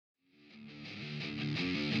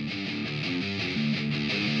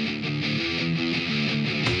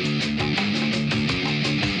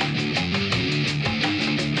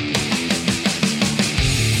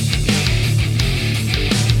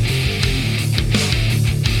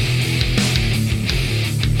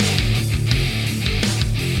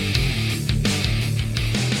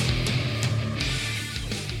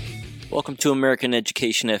Welcome to American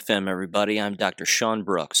Education FM, everybody. I'm Dr. Sean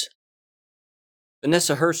Brooks.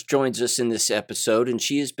 Vanessa Hurst joins us in this episode, and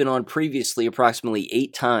she has been on previously approximately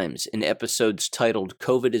 8 times in episodes titled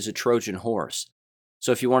COVID is a Trojan Horse.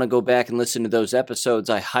 So if you want to go back and listen to those episodes,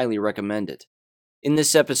 I highly recommend it. In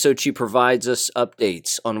this episode, she provides us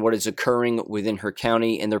updates on what is occurring within her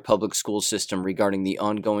county and their public school system regarding the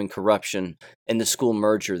ongoing corruption and the school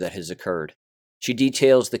merger that has occurred. She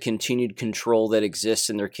details the continued control that exists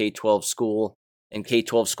in their K-12 school and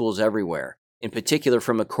K-12 schools everywhere, in particular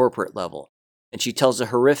from a corporate level. And she tells a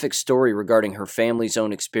horrific story regarding her family's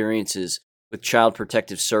own experiences with Child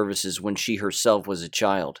Protective Services when she herself was a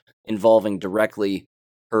child, involving directly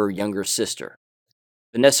her younger sister.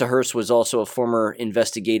 Vanessa Hurst was also a former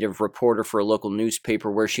investigative reporter for a local newspaper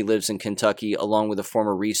where she lives in Kentucky, along with a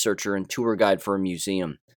former researcher and tour guide for a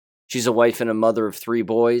museum. She's a wife and a mother of 3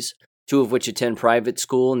 boys, 2 of which attend private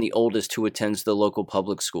school, and the oldest who attends the local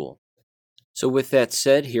public school. So with that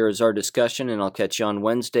said, here is our discussion, and I'll catch you on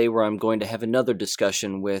Wednesday, where I'm going to have another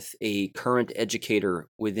discussion with a current educator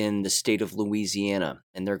within the state of Louisiana,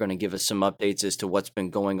 and they're going to give us some updates as to what's been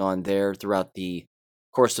going on there throughout the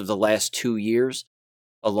course of the last 2 years,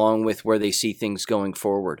 along with where they see things going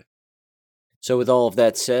forward. So with all of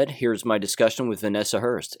that said, here's my discussion with Vanessa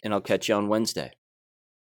Hurst, and I'll catch you on Wednesday.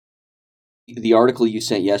 The article you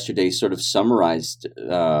sent yesterday sort of summarized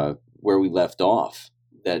where we left off,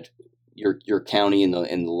 that your county and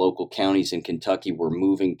the local counties in Kentucky were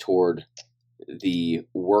moving toward the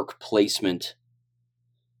work placement,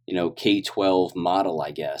 K-12 model,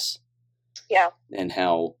 I guess. Yeah. And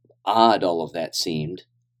how odd all of that seemed.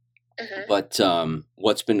 Mm-hmm. But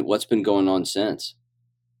what's been going on since?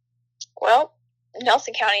 Well,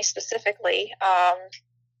 Nelson County specifically,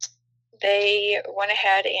 they went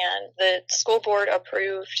ahead and the school board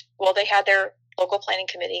approved, they had their local planning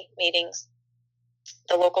committee meetings.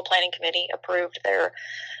 The local planning committee approved their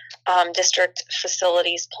district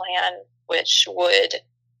facilities plan, which would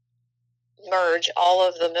merge all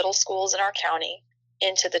of the middle schools in our county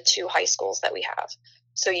into the 2 high schools that we have.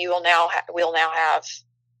 So we'll now have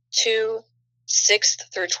 2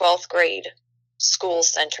 6th through 12th grade school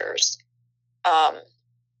centers.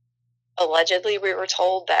 Allegedly, we were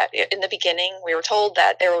told that in the beginning,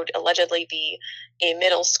 there would allegedly be a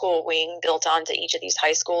middle school wing built onto each of these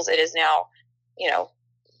high schools. It is now,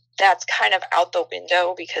 that's kind of out the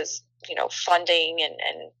window because, funding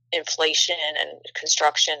and inflation and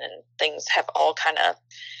construction and things have all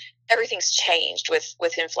everything's changed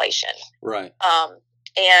with inflation. Right.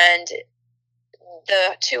 And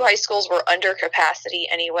the 2 high schools were under capacity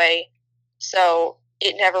anyway, so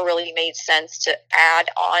it never really made sense to add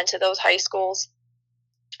on to those high schools.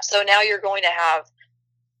 So now you're going to have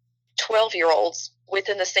 12-year-olds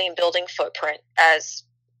within the same building footprint as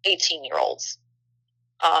 18-year-olds.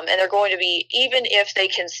 And they're going to be, even if they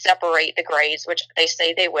can separate the grades, which they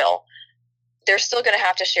say they will, they're still going to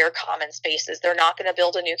have to share common spaces. They're not going to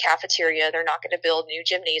build a new cafeteria. They're not going to build new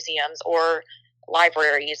gymnasiums or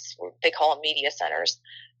libraries. They call them media centers.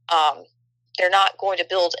 They're not going to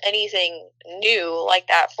build anything new like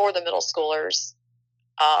that for the middle schoolers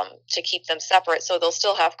to keep them separate. So they'll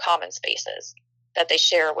still have common spaces that they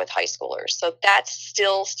share with high schoolers. So that's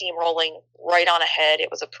still steamrolling right on ahead.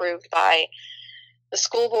 It was approved by the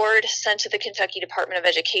school board, sent to the Kentucky Department of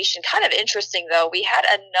Education. Kind of interesting, though. We had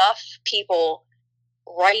enough people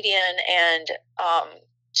write in and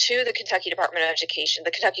to the Kentucky Department of Education,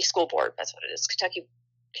 the Kentucky School Board, that's what it is.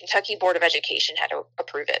 Kentucky Board of Education had to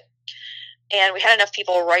approve it. And we had enough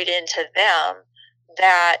people write into them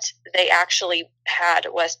that they actually had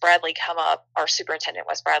Wes Bradley come up, our superintendent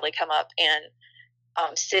Wes Bradley come up and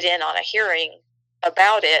sit in on a hearing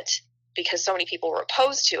about it because so many people were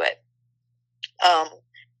opposed to it. Of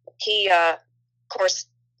course,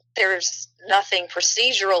 there's nothing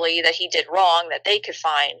procedurally that he did wrong that they could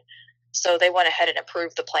find. So they went ahead and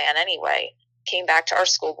approved the plan anyway, came back to our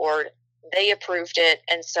school board. They approved it.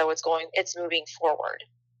 And so it's moving forward.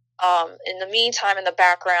 In the meantime, in the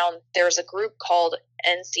background, there's a group called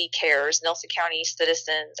NC Cares, Nelson County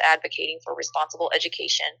Citizens Advocating for Responsible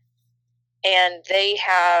Education. And they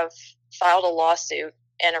have filed a lawsuit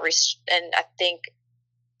and I think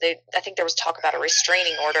there was talk about a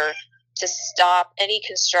restraining order to stop any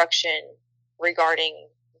construction regarding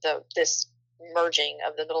this merging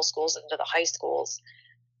of the middle schools into the high schools.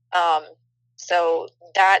 So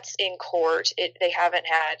that's in court.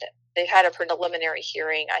 They've had a preliminary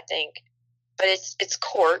hearing, I think, but it's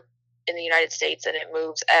court in the United States and it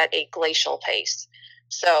moves at a glacial pace.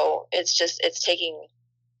 So it's taking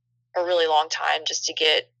a really long time just to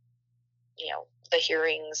get, the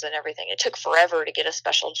hearings and everything. It took forever to get a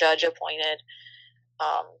special judge appointed.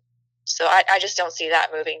 So I just don't see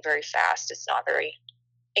that moving very fast. It's not very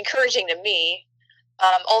encouraging to me.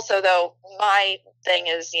 Also, though, my thing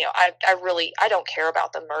is, I don't care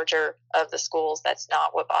about the merger of the schools. That's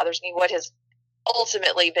not what bothers me. What has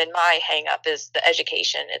ultimately been my hang up is the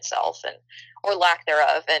education itself or lack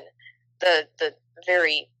thereof, and the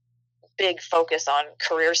very big focus on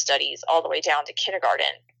career studies all the way down to kindergarten.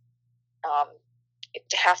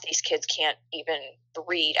 Half these kids can't even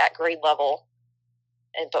read at grade level,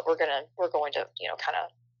 but we're going to kind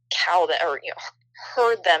of cow them or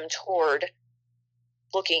herd them toward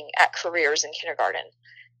looking at careers in kindergarten.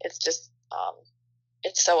 It's just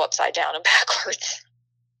it's so upside down and backwards.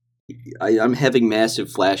 I'm having massive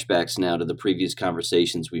flashbacks now to the previous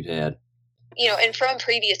conversations we've had. And from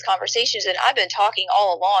previous conversations, and I've been talking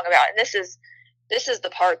all along about, and this is the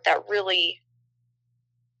part that really,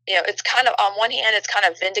 it's kind of, on one hand, it's kind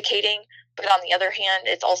of vindicating, but on the other hand,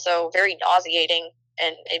 it's also very nauseating,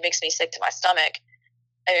 and it makes me sick to my stomach.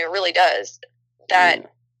 I mean, it really does.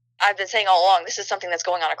 That I've been saying all along, this is something that's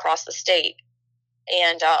going on across the state.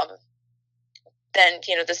 And then,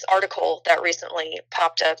 this article that recently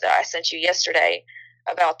popped up that I sent you yesterday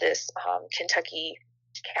about this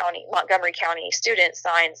Montgomery County student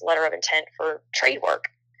signs letter of intent for trade work.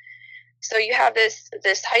 So you have this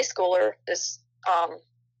high schooler, this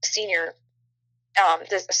senior,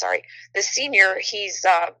 this senior, he's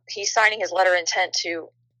signing his letter of intent to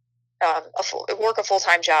work a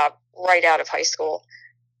full-time job right out of high school,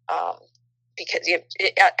 because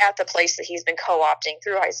at the place that he's been co-opting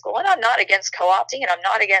through high school. And I'm not against co-opting, and I'm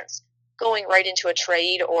not against going right into a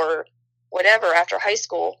trade or whatever after high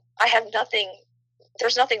school.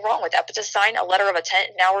 There's nothing wrong with that. But to sign a letter of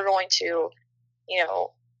intent, now we're going to,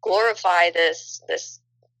 glorify this.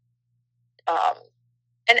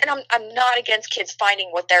 And I'm not against kids finding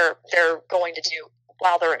what they're going to do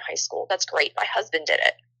while they're in high school. That's great. My husband did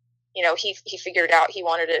it. He figured out he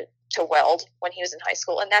wanted to weld when he was in high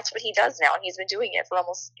school, and that's what he does now, and he's been doing it for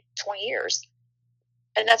almost 20 years,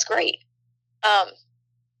 and that's great. I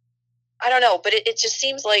don't know, but it just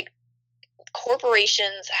seems like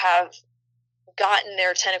corporations have gotten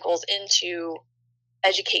their tentacles into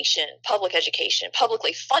education,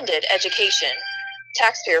 publicly funded education,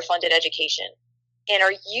 taxpayer funded education, and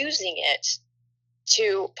are using it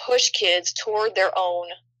to push kids toward their own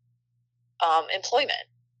employment,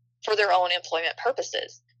 for their own employment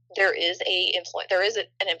purposes. There is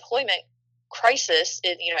an employment crisis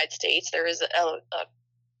in the United States. There is a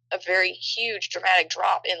very huge, dramatic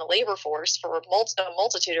drop in the labor force for a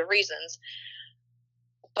multitude of reasons.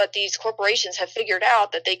 But these corporations have figured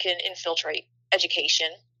out that they can infiltrate education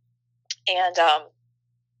and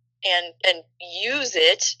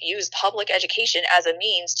use public education as a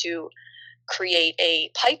means to create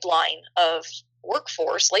a pipeline of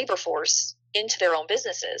labor force into their own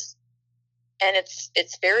businesses. And it's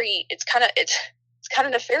kind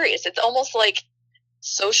of nefarious. It's almost like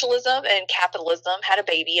socialism and capitalism had a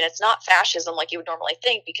baby, and it's not fascism like you would normally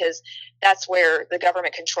think, because that's where the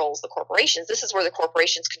government controls the corporations. This is where the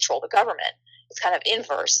corporations control the government. It's kind of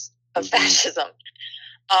inverse of fascism.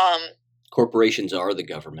 Corporations are the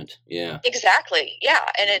government. Yeah, exactly. Yeah,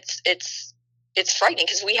 and it's frightening,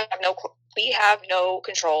 because we have no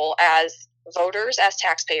control as voters, as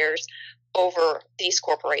taxpayers, over these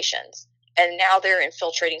corporations. And now they're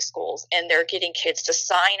infiltrating schools, and they're getting kids to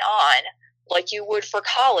sign on, like you would for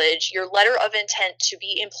college, your letter of intent to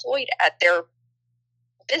be employed at their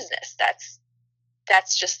business.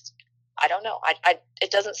 That's just, I don't know. It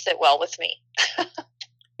doesn't sit well with me.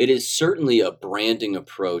 It is certainly a branding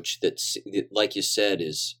approach that, like you said,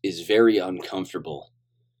 is very uncomfortable,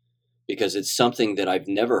 because it's something that I've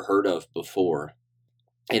never heard of before.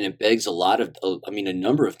 And it begs a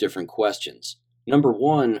number of different questions. Number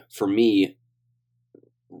one, for me,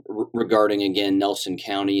 regarding, again, Nelson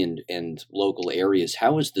County and local areas,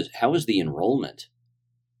 how is the enrollment?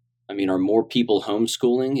 I mean, are more people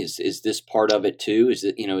homeschooling? Is this part of it too? Is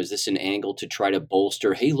this an angle to try to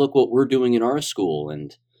bolster, hey, look what we're doing in our school,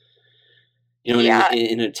 and in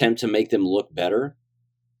an attempt to make them look better?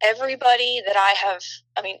 Everybody that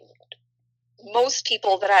most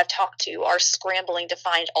people that I've talked to are scrambling to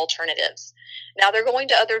find alternatives. Now they're going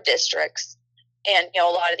to other districts, and a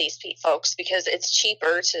lot of these folks, because it's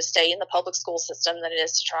cheaper to stay in the public school system than it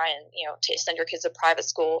is to try and to send your kids to private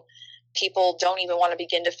school. People don't even want to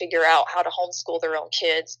begin to figure out how to homeschool their own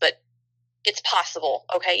kids, but it's possible.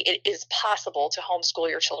 Okay, it is possible to homeschool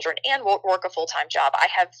your children and work a full-time job. I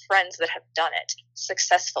have friends that have done it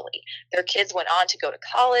successfully. Their kids went on to go to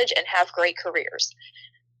college and have great careers,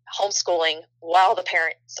 homeschooling while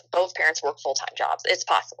both parents work full-time jobs. It's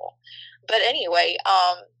possible. But anyway,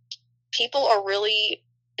 people are really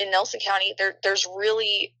in Nelson County, they're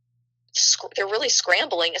really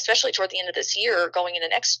scrambling, especially toward the end of this year, going into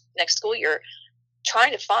next school year,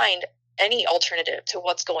 trying to find any alternative to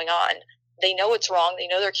what's going on. They know it's wrong. They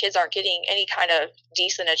know their kids aren't getting any kind of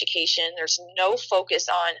decent education. There's no focus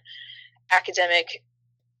on academic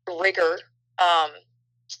rigor,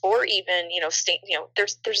 or even,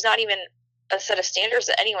 there's not even a set of standards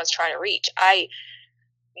that anyone's trying to reach. I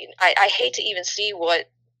hate to even see what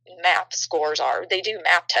MAP scores are. They do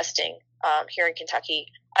MAP testing here in Kentucky.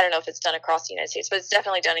 I don't know if it's done across the United States, but it's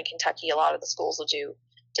definitely done in Kentucky. A lot of the schools will do,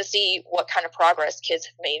 to see what kind of progress kids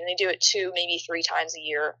have made. And they do it 2, maybe 3 times a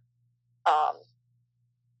year.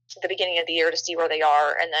 At the beginning of the year to see where they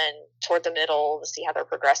are, and then toward the middle to see how they're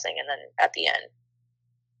progressing, and then at the end.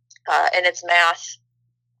 And it's math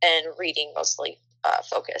and reading mostly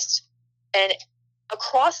focused. And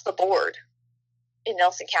across the board in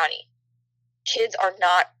Nelson County, kids are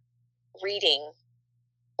not reading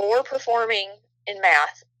or performing in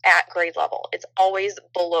math at grade level. It's always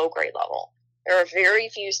below grade level. There are very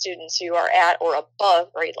few students who are at or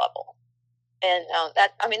above grade level. And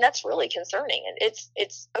that's really concerning. And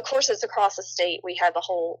it's of course, it's across the state. We had the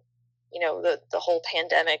whole, the whole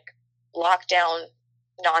pandemic lockdown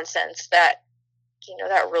nonsense that,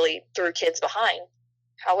 that really threw kids behind.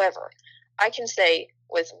 However, I can say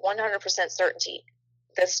with 100% certainty,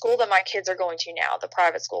 the school that my kids are going to now, the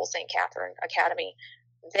private school, St. Catherine Academy,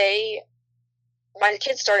 my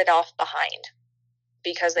kids started off behind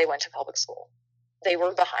because they went to public school. They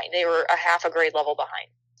were behind. They were a half a grade level behind.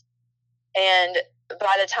 And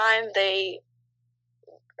by the time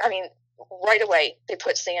right away, they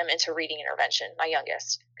put Sam into reading intervention, my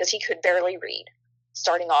youngest, because he could barely read,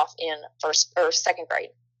 starting off in first or second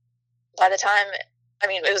grade. By the time,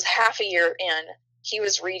 it was half a year in, he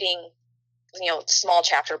was reading, small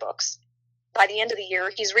chapter books. By the end of the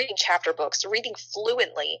year, he's reading chapter books, reading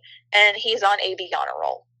fluently, and he's on AB honor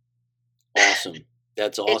roll. Awesome.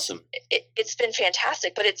 That's awesome. It's been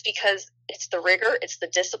fantastic, but it's because it's the rigor, it's the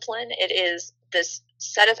discipline, it is this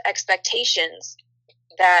set of expectations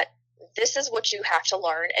that this is what you have to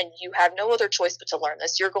learn, and you have no other choice but to learn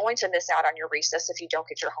this. You're going to miss out on your recess if you don't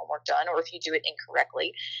get your homework done, or if you do it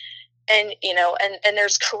incorrectly. And, and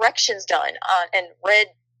there's corrections done and red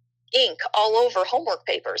ink all over homework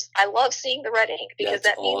papers. I love seeing the red ink because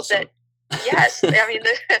that means that, yes,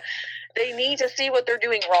 they need to see what they're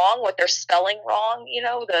doing wrong, what they're spelling wrong,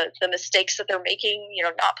 the mistakes that they're making,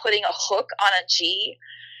 not putting a hook on a G,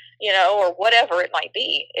 or whatever it might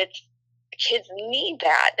be. Kids need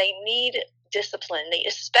that. They need discipline.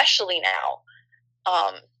 Especially now,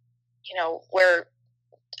 where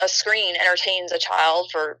a screen entertains a child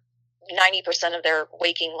for 90% of their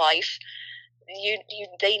waking life.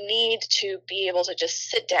 They need to be able to just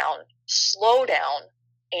sit down, slow down,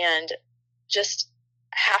 and just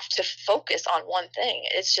have to focus on one thing.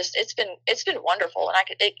 It's been wonderful, and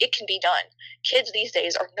it can be done. Kids these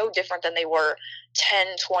days are no different than they were 10,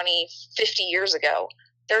 20, 50 years ago.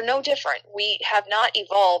 They're no different. We have not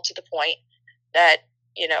evolved to the point that,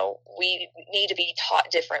 we need to be taught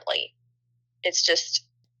differently. It's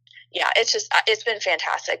been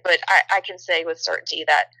fantastic. But I can say with certainty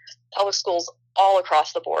that public schools all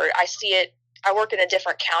across the board, I see it. I work in a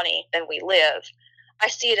different county than we live. I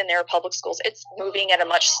see it in their public schools. It's moving at a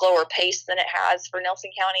much slower pace than it has for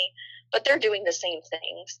Nelson County, but they're doing the same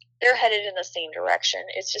things. They're headed in the same direction.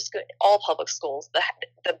 It's just good. All public schools.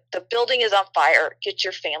 The building is on fire. Get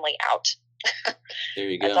your family out. There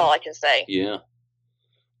you go. That's all I can say. Yeah.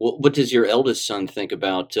 Well, what does your eldest son think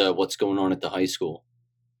about what's going on at the high school?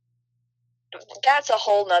 That's a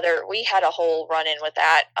whole nother, we had a whole run-in with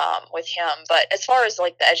that, with him. But as far as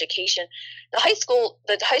like the education, the high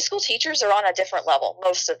school teachers are on a different level.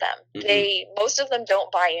 Most of them, most of them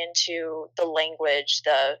don't buy into the language,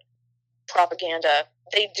 the propaganda.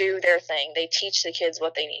 They do their thing. They teach the kids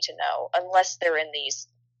what they need to know, unless they're in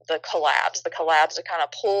the collabs. The collabs to kind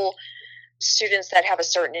of pull students that have a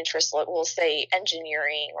certain interest, we'll say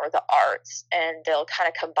engineering or the arts, and they'll kind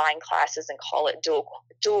of combine classes and call it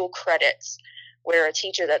dual credits, where a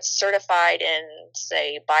teacher that's certified in,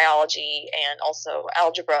 say, biology and also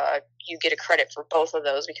algebra, you get a credit for both of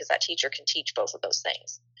those because that teacher can teach both of those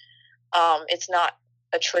things. It's not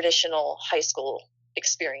a traditional high school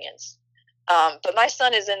experience. But my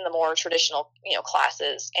son is in the more traditional,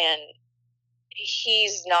 classes, and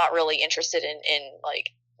he's not really interested in like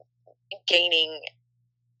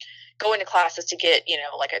going to classes to get,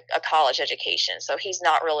 like a college education. So he's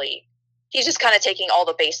just kind of taking all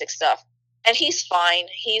the basic stuff, and he's fine.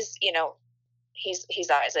 He's, he's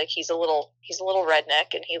Isaac. He's a little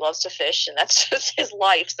redneck, and he loves to fish, and that's just his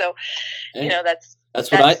life. So, Hey, you know,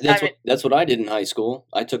 that's what I did in high school.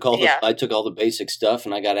 I took all yeah, the basic stuff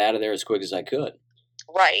and I got out of there as quick as I could.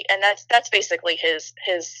 right. And that's basically his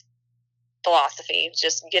philosophy.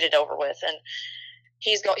 Just get it over with. And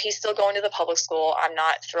he's still going to the public school. I'm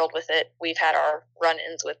not thrilled with it. We've had our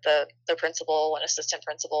run-ins with the principal and assistant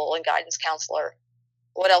principal and guidance counselor.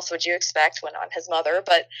 What else would you expect when I'm his mother?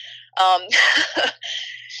 But um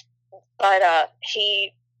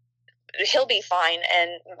he'll be fine.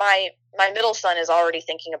 And my middle son is already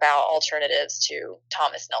thinking about alternatives to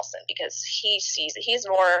Thomas Nelson, because he sees it. He's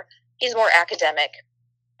more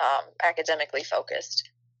academically focused,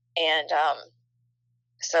 and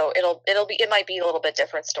so it might be a little bit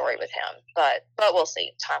different story with him, but we'll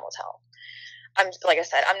see. Time will tell. Like I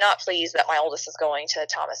said, I'm not pleased that my oldest is going to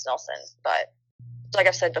Thomas Nelson, but like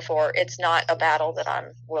I've said before, it's not a battle that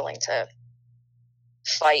I'm willing to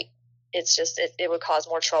fight. It's just it would cause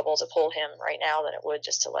more trouble to pull him right now than it would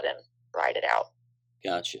just to let him ride it out.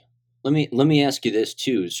 Gotcha. Let me ask you this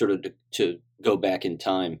too, sort of to go back in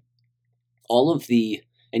time.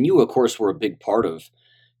 And you of course were a big part of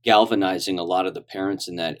galvanizing a lot of the parents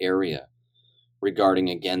in that area regarding,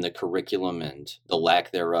 again, the curriculum and the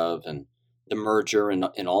lack thereof, and the merger and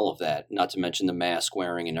all of that, not to mention the mask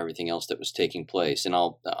wearing and everything else that was taking place. And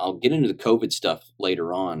I'll get into the COVID stuff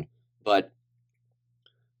later on, but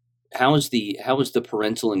how is the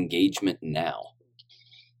parental engagement now?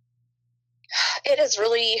 It is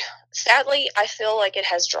really, sadly, I feel like it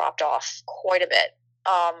has dropped off quite a bit.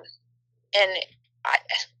 And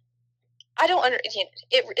I don't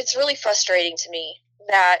it's really frustrating to me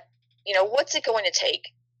that, what's it going to take?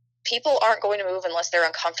 People aren't going to move unless they're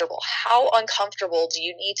uncomfortable. How uncomfortable do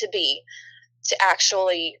you need to be to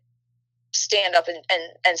actually stand up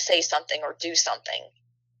and say something or do something?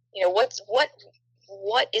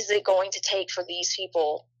 What is it going to take for these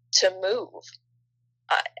people to move?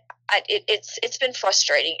 It's been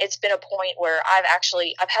frustrating. It's been a point where I've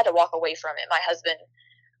had to walk away from it. My husband,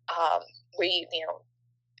 we,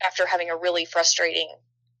 after having a really frustrating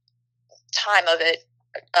time of it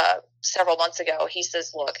several months ago, he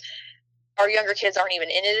says, look, our younger kids aren't even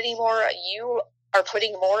in it anymore. You are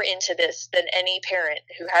putting more into this than any parent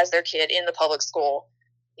who has their kid in the public school.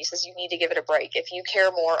 He says, you need to give it a break. If you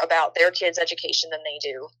care more about their kids' education than they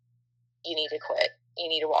do, you need to quit. You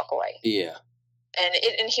need to walk away. Yeah.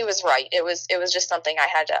 And he was right. It was just something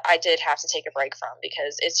I did have to take a break from,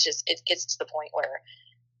 because it gets to the point where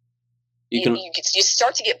you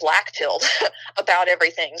start to get black-pilled about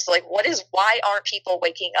everything. So, like, why aren't people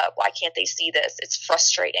waking up? Why can't they see this? It's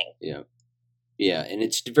frustrating. Yeah. Yeah, and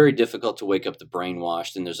it's very difficult to wake up the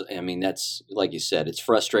brainwashed. And that's, like you said, it's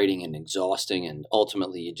frustrating and exhausting. And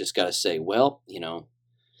ultimately, you just got to say, well, you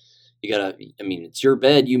got to, it's your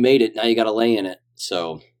bed. You made it. Now you got to lay in it.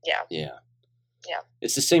 So, yeah. Yeah. Yeah.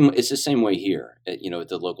 It's the same way here at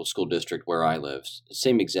the local school district where I live.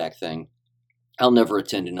 Same exact thing. I'll never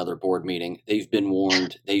attend another board meeting. They've been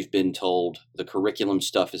warned. They've been told the curriculum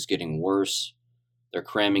stuff is getting worse. They're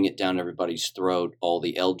cramming it down everybody's throat, all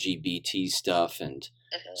the LGBT stuff and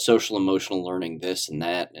social emotional learning, this and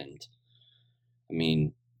that. And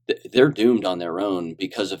they're doomed on their own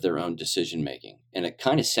because of their own decision making. And it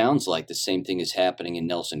kind of sounds like the same thing is happening in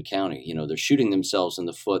Nelson County. They're shooting themselves in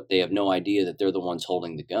the foot. They have no idea that they're the ones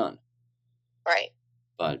holding the gun. Right.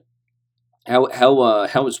 But how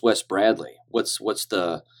is Wes Bradley? What's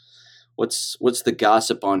the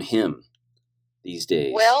gossip on him these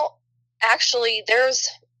days? Well, actually, there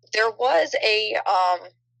was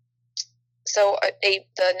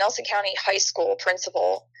the Nelson County High School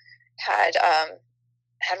principal had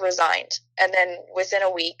resigned, and then within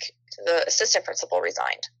a week, the assistant principal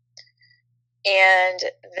resigned, and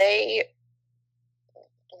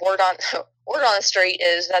word on the street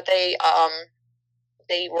is that they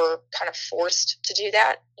were kind of forced to do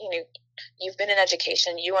that. You've been in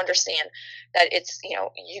education, you understand that it's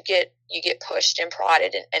you get pushed and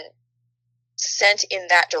prodded and sent in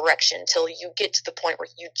that direction till you get to the point where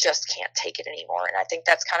you just can't take it anymore. And I think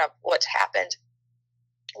that's kind of what's happened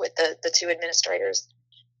with the two administrators.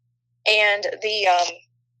 And the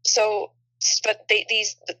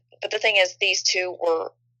thing is, these two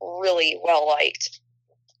were really well liked.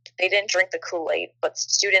 They didn't drink the Kool-Aid, but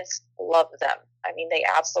students loved them. They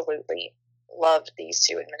absolutely loved these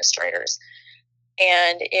two administrators.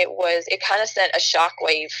 And it kind of sent a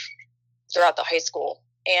shockwave throughout the high school.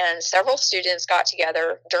 And several students got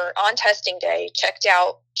together on testing day, checked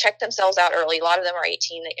themselves out early. A lot of them are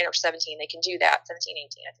 18 or 17. They can do that. 17, 18,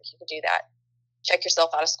 I think you can do that. Check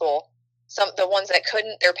yourself out of school. the ones that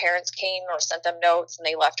couldn't, their parents came or sent them notes, and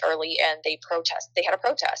they left early, and they had a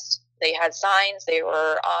protest. They had signs. They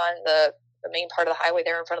were on the main part of the highway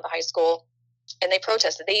there in front of the high school, and they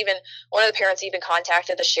protested. One of the parents even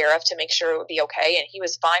contacted the sheriff to make sure it would be okay, and he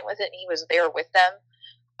was fine with it, and he was there with them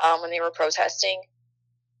when they were protesting.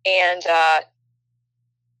 And wow,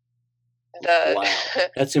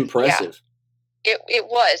 that's impressive. Yeah, it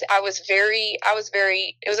was. It was a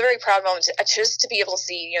very proud moment just to be able to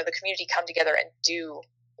see, the community come together and do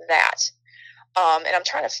that. And I'm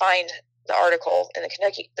trying to find the article in the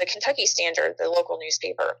Kentucky Standard, the local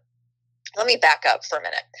newspaper. Let me back up for a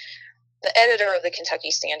minute. The editor of the Kentucky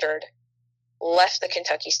Standard left the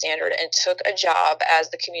Kentucky Standard and took a job as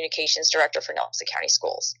the communications director for Nelson County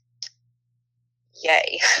Schools.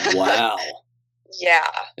 Yay. Wow.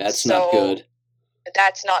 Yeah. That's not good.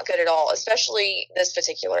 That's not good at all, especially this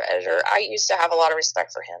particular editor. I used to have a lot of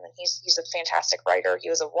respect for him, and he's a fantastic writer.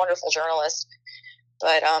 He was a wonderful journalist.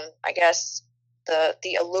 But I guess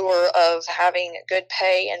the allure of having good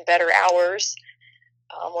pay and better hours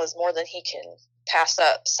was more than he can pass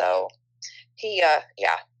up. So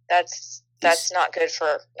that's not good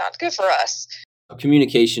for us.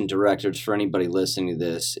 Communication directors, for anybody listening to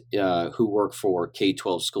this, who work for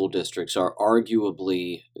K-12 school districts, are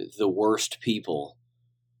arguably the worst people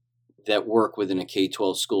that work within a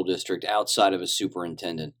K-12 school district outside of a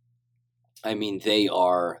superintendent. I mean, they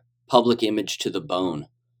are public image to the bone.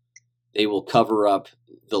 They will cover up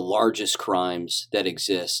the largest crimes that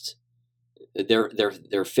exist.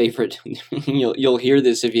 Their favorite, you'll hear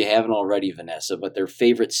this if you haven't already, Vanessa, but their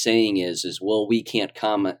favorite saying is, well, we can't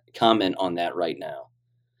comment on that right now.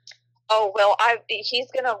 Oh, well,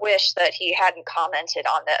 he's going to wish that he hadn't commented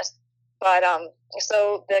on this. But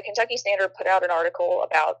so the Kentucky Standard put out an article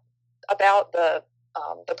about the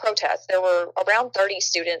protests. There were around 30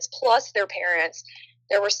 students plus their parents.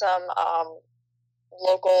 There were some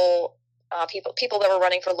local people that were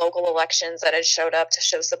running for local elections that had showed up to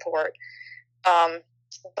show support.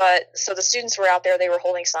 But so the students were out there, they were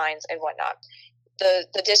holding signs and whatnot.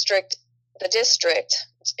 The district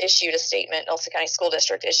issued a statement. Nelson County School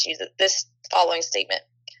District issued this following statement.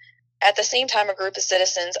 At the same time, a group of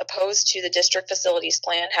citizens opposed to the district facilities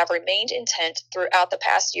plan have remained intent throughout the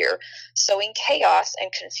past year, sowing chaos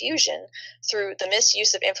and confusion through the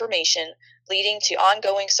misuse of information, leading to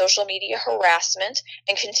ongoing social media harassment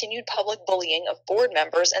and continued public bullying of board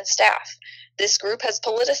members and staff. This group has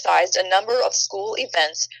politicized a number of school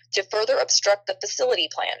events to further obstruct the facility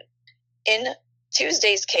plan. In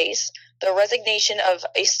Tuesday's case, the resignation of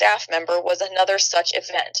a staff member was another such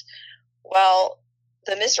event. While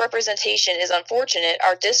the misrepresentation is unfortunate,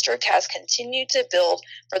 our district has continued to build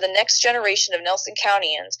for the next generation of Nelson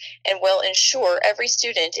Countyans and will ensure every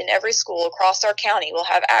student in every school across our county will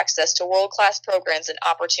have access to world-class programs and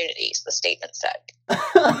opportunities, the statement said.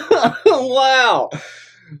 Wow.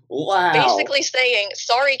 Basically saying,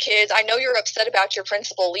 sorry, kids, I know you're upset about your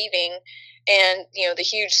principal leaving and, the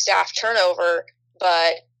huge staff turnover,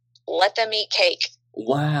 but let them eat cake.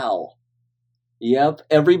 Wow. Yep,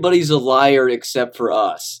 everybody's a liar except for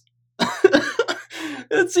us.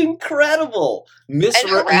 That's incredible.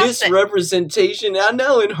 Misrepresentation. I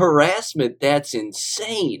know, and harassment. That's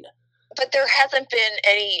insane. But there hasn't been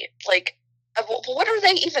any, what are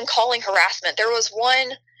they even calling harassment? There was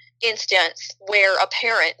one instance where a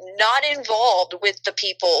parent not involved with the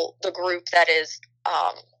group that is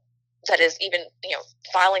even,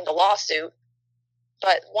 filing the lawsuit,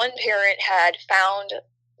 but one parent had found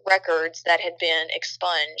records that had been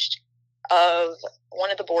expunged of one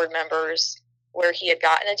of the board members where he had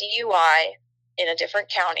gotten a DUI in a different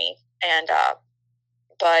county, and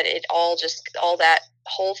but that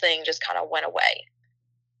whole thing just kind of went away.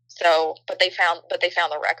 So, but they found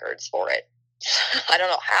the records for it. I don't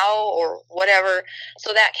know how or whatever.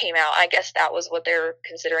 So that came out. I guess that was what they're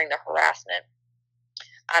considering the harassment.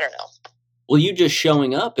 I don't know. Well, you just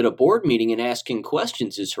showing up at a board meeting and asking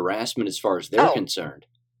questions is harassment as far as they're concerned.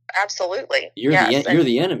 Absolutely. You're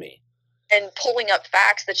the enemy. And pulling up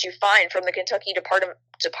facts that you find from the Kentucky Department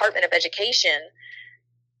of Education,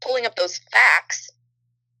 pulling up those facts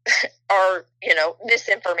are,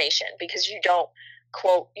 misinformation because you don't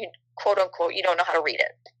quote unquote, you don't know how to read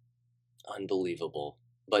it. Unbelievable,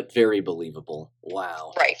 but very believable.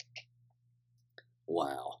 Wow. Right.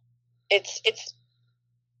 Wow. It's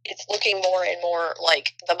looking more and more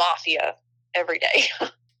like the mafia every day.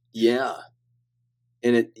 Yeah.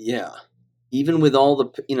 And even with all the,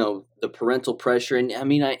 the parental pressure, and I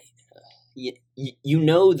mean,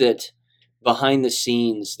 that behind the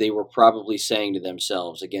scenes, they were probably saying to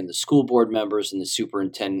themselves, again, the school board members and the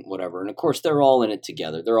superintendent, whatever. And of course, they're all in it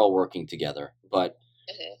together. They're all working together. But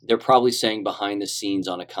they're probably saying behind the scenes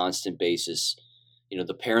on a constant basis,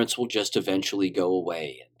 the parents will just eventually go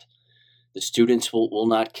away, and the students will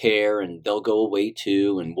not care, and they'll go away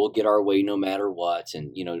too, and we'll get our way no matter what,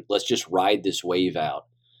 and let's just ride this wave out.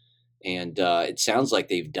 And it sounds like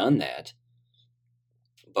they've done that,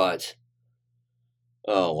 but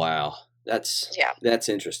oh wow, that's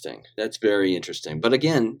interesting. That's very interesting. But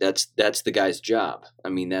again, that's the guy's job. I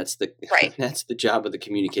mean, that's the Right. that's the job of the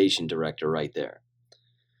communication director right there.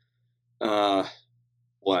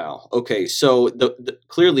 Wow. Okay, so the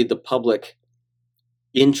clearly the public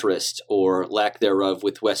interest or lack thereof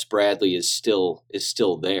with Wes Bradley is still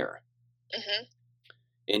there. Mm-hmm.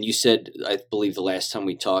 And you said, I believe the last time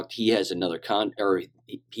we talked, he has another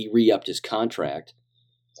he re-upped his contract.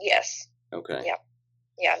 Yes. Okay. Yep.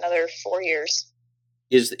 Yeah, another 4 years.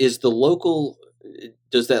 Does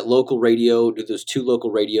that local radio, do those two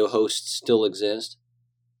local radio hosts still exist?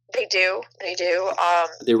 They do. Are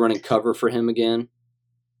they running cover for him again?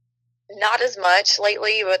 Not as much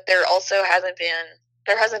lately, but there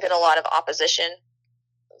hasn't been a lot of opposition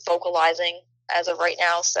vocalizing as of right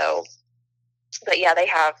now. So, but yeah, they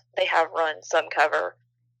have run some cover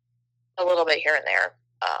a little bit here and there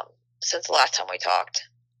since the last time we talked.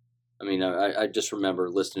 I mean, I just remember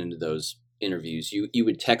listening to those interviews. You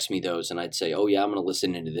would text me those, and I'd say, "Oh yeah, I'm going to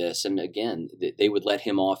listen into this." And again, they would let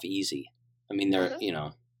him off easy. I mean, they're yeah.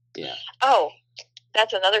 Oh,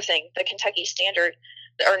 that's another thing. The Kentucky Standard,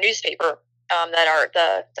 our newspaper, that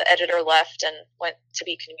the editor left and went to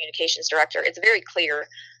be communications director. It's very clear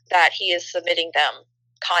that he is submitting them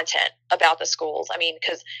content about the schools. I mean,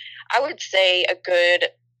 because I would say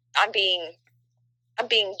I'm being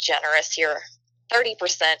generous here. 30%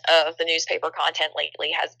 of the newspaper content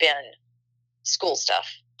lately has been school stuff,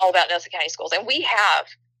 all about Nelson County schools. And we have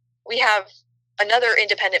another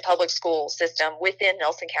independent public school system within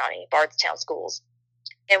Nelson County, Bardstown Schools.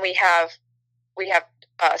 And we have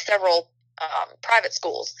several private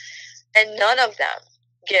schools, and none of them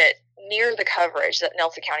get near the coverage that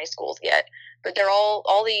Nelson County schools get. But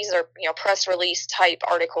all these are press release type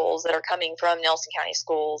articles that are coming from Nelson County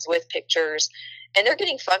schools with pictures, and they're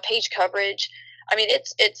getting front page coverage. I mean,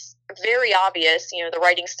 it's very obvious, the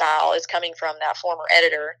writing style is coming from that former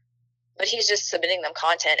editor, but he's just submitting them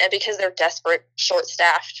content. And because they're desperate, short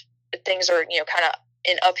staffed, things are, kind of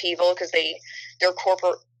in upheaval because their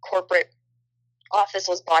corporate office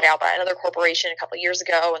was bought out by another corporation a couple of years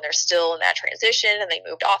ago, and they're still in that transition, and they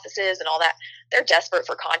moved offices and all that. They're desperate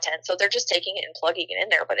for content, so they're just taking it and plugging it in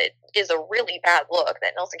there. But it is a really bad look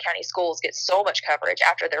that Nelson County schools get so much coverage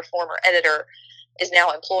after their former editor is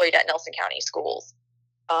now employed at Nelson County schools.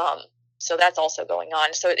 So that's also going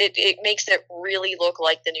on. So it makes it really look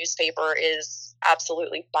like the newspaper is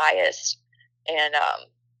absolutely biased. And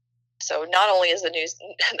so not only is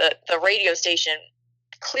the radio station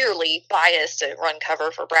clearly biased to run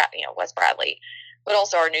cover for Wes Bradley, but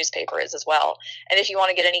also our newspaper is as well. And if you want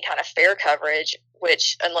to get any kind of fair coverage,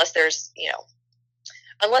 which unless it's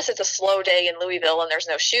a slow day in Louisville and there's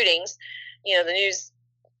no shootings, the news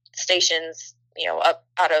stations up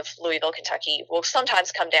out of Louisville, Kentucky will sometimes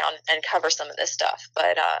come down and cover some of this stuff.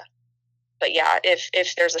 But yeah,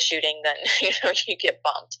 if there's a shooting, then you get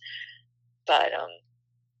bumped. But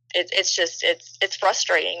it's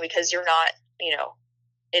frustrating because you're not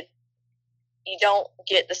you don't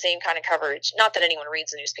get the same kind of coverage. Not that anyone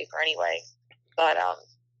reads the newspaper anyway, but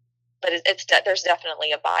there's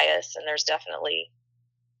definitely a bias, and there's definitely,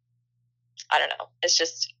 I don't know. It's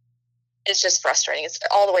just frustrating. It's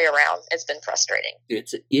all the way around. It's been frustrating.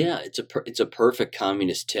 It's a perfect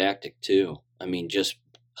communist tactic too. I mean, just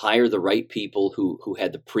hire the right people who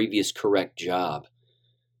had the previous correct job,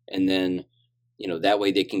 and then that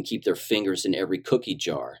way they can keep their fingers in every cookie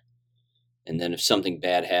jar. And then if something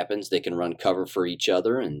bad happens, they can run cover for each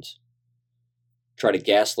other and try to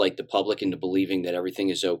gaslight the public into believing that everything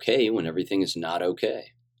is okay when everything is not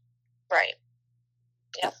okay. Right.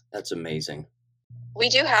 Yeah. That's amazing. We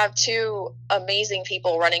do have two amazing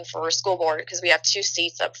people running for school board because we have 2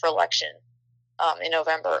 seats up for election in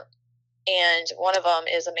November. And one of them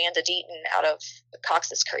is Amanda Deaton out of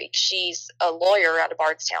Cox's Creek. She's a lawyer out of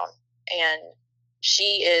Bardstown, and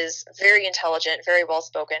she is very intelligent, very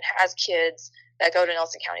well-spoken, has kids that go to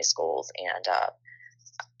Nelson County schools, and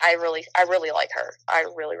I really like her. I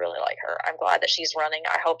really, really like her. I'm glad that she's running.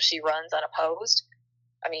 I hope she runs unopposed.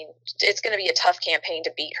 I mean, it's going to be a tough campaign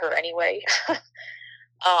to beat her anyway.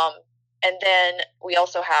 And then we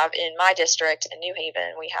also have in my district in New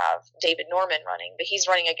Haven, we have David Norman running, but he's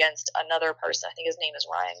running against another person. I think his name is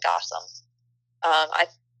Ryan Gossam. I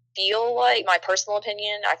feel like, my personal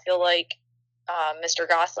opinion, Mr.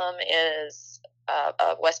 Gossam is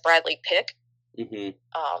a Wes Bradley pick.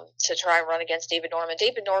 to try and run against David Norman.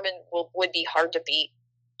 David Norman would be hard to beat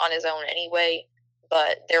on his own anyway,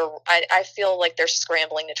 but I feel like they're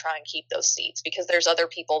scrambling to try and keep those seats because there's other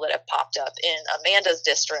people that have popped up in Amanda's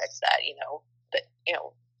district that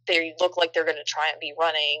they look like they're going to try and be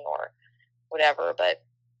running or whatever. But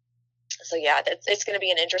so yeah, it's going to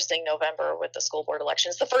be an interesting November with the school board election.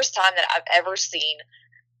 It's the first time that I've ever seen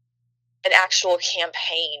an actual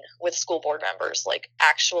campaign with school board members, like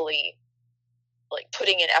actually like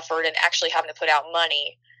putting in effort and actually having to put out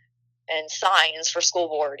money and signs for school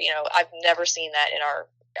board. I've never seen that in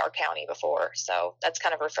our county before. So that's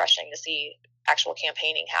kind of refreshing to see actual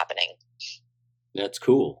campaigning happening. That's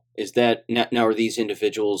cool. Is that now are these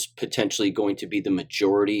individuals potentially going to be the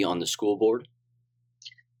majority on the school board?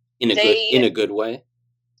 In a good way?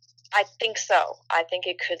 I think so. I think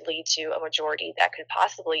it could lead to a majority that could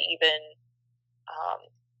possibly even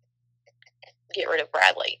get rid of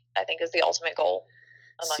Bradley, I think is the ultimate goal.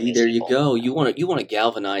 See, there you go. You want to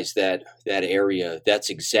galvanize that area. That's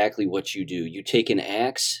exactly what you do. You take an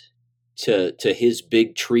axe to his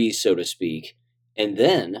big tree, so to speak, and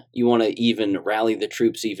then you want to even rally the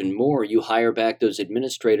troops even more. You hire back those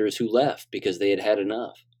administrators who left because they had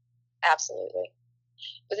enough. Absolutely.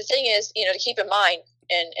 But the thing is, to keep in mind,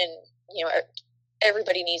 and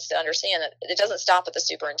everybody needs to understand that it doesn't stop at the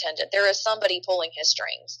superintendent. There is somebody pulling his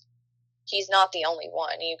strings. He's not the only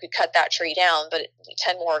one. You could cut that tree down, but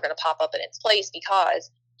 10 more are going to pop up in its place because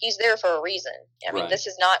he's there for a reason. I mean, This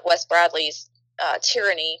is not Wes Bradley's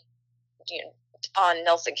tyranny on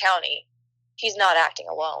Nelson County. He's not acting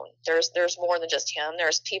alone. There's more than just him.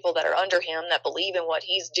 There's people that are under him that believe in what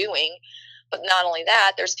he's doing. But not only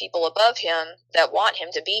that, there's people above him that want him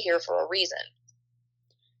to be here for a reason.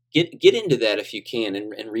 Get into that if you can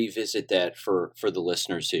and revisit that for the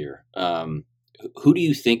listeners here. Who do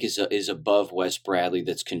you think is above Wes Bradley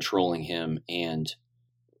that's controlling him, and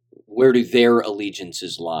where do their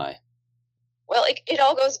allegiances lie? Well, it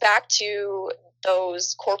all goes back to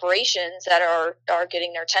those corporations that are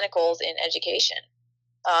getting their tentacles in education.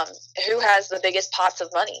 Who has the biggest pots of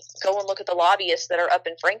money? Go and look at the lobbyists that are up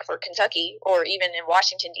in Frankfort, Kentucky, or even in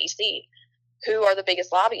Washington, D.C. Who are the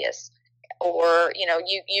biggest lobbyists? Or,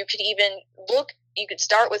 you could even you could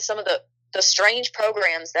start with some of the strange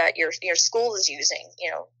programs that your school is using.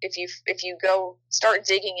 If you go start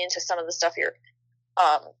digging into some of the stuff your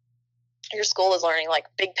school is learning, like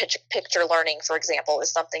big picture learning, for example,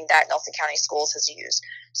 is something that Nelson County Schools has used.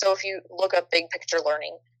 So if you look up big picture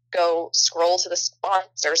learning, go scroll to the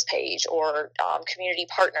sponsors page or community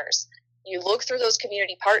partners. You look through those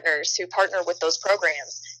community partners who partner with those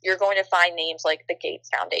programs. You're going to find names like the Gates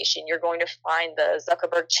Foundation. You're going to find the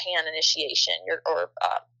Zuckerberg-Chan Initiation. You're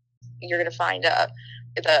going to find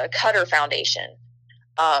the Cutter Foundation.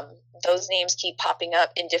 Those names keep popping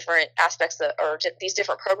up in different aspects or these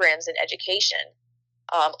different programs in education.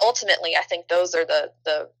 Ultimately, I think those are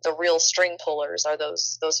the real string pullers, are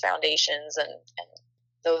those foundations and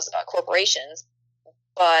those corporations.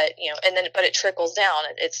 But but it trickles down.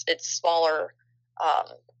 It's smaller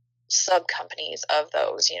sub companies of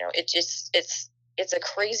those. It's a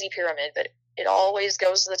crazy pyramid, but it always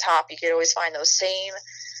goes to the top. You can always find those same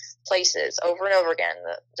places over and over again.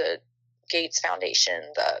 The Gates Foundation,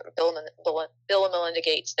 the Bill and Melinda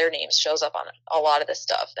Gates, their names shows up on a lot of this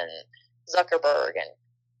stuff, and Zuckerberg, and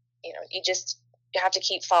you have to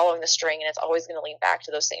keep following the string, and it's always going to lead back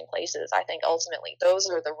to those same places. I think ultimately those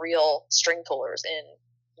are the real string pullers in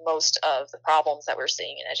most of the problems that we're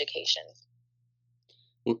seeing in education.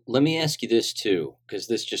 Let me ask you this too, because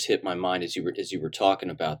this just hit my mind as you were talking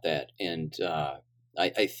about that, and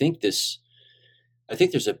I think there's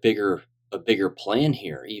a bigger plan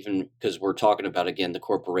here, even because we're talking about, again, the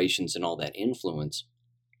corporations and all that influence.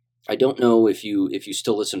 I don't know if you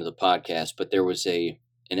still listen to the podcast, but there was an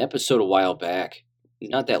episode a while back,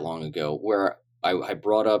 not that long ago, where I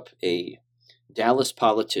brought up a Dallas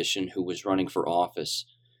politician who was running for office,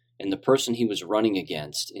 and the person he was running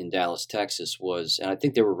against in Dallas, Texas and I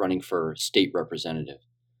think they were running for state representative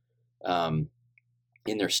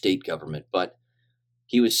in their state government, but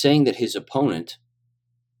he was saying that his opponent,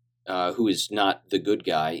 who is not the good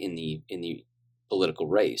guy in the political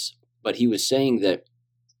race, but he was saying that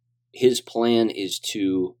his plan is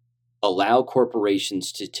to allow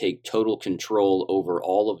corporations to take total control over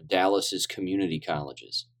all of Dallas's community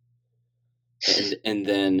colleges, and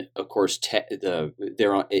then of course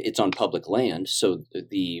it's on public land, so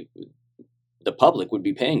the public would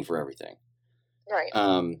be paying for everything, right?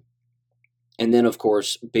 And then of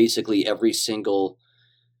course basically every single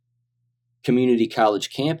community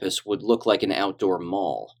college campus would look like an outdoor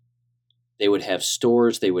mall. They would have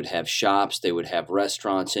stores, they would have shops, they would have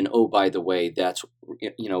restaurants, and oh, by the way, that's,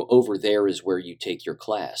 over there is where you take your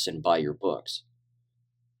class and buy your books.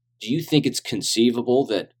 Do you think it's conceivable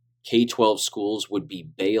that K-12 schools would be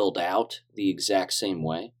bailed out the exact same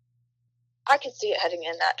way? I could see it heading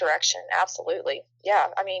in that direction. Absolutely. Yeah.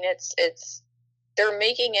 I mean, it's they're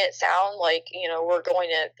making it sound like, we're going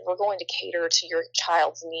to cater to your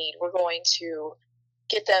child's need. We're going to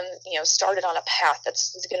get them, started on a path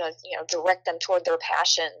that's going to, direct them toward their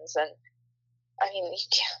passions. And I mean,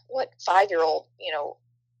 what 5-year-old,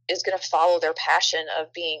 is going to follow their passion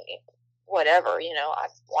of being whatever, I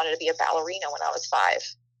wanted to be a ballerina when I was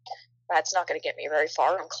 5. That's not going to get me very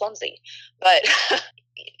far. I'm clumsy, but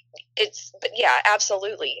but yeah,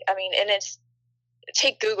 absolutely. I mean, and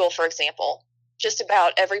take Google, for example. Just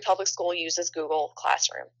about every public school uses Google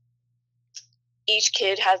Classroom. Each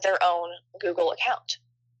kid has their own Google account.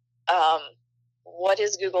 What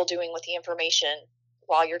is Google doing with the information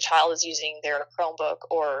while your child is using their Chromebook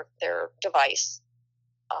or their device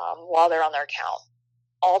while they're on their account?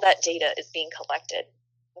 All that data is being collected.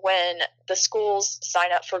 When the schools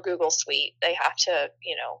sign up for Google Suite, they have to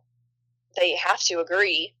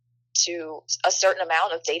agree to a certain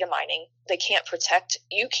amount of data mining. You can't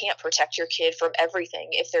protect your kid from everything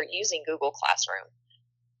if they're using Google Classroom.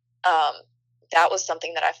 That was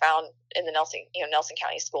something that I found in the Nelson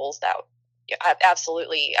County schools that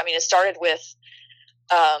absolutely, I mean, it started with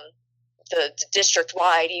the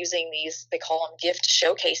district-wide using these, they call them gift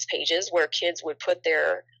showcase pages, where kids would put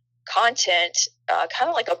their content, kind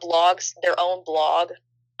of like their own blog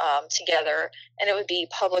together, and it would be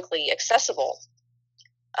publicly accessible.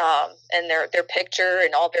 And their picture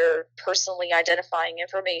and all their personally identifying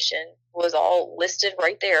information was all listed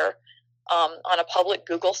right there on a public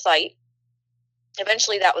Google site.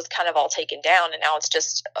 Eventually that was kind of all taken down, and now it's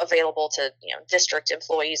just available to district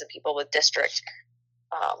employees and people with district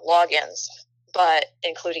logins, but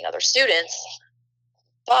including other students.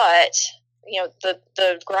 But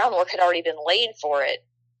the groundwork had already been laid for it,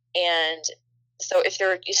 and so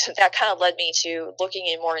that kind of led me to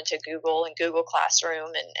looking more into Google and Google Classroom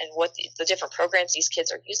and what the different programs these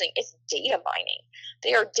kids are using. It's data mining.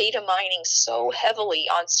 They are data mining so heavily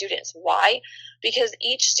on students. Why? Because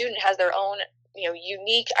each student has their own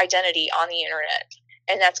unique identity on the internet,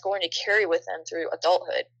 and that's going to carry with them through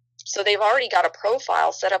adulthood. So they've already got a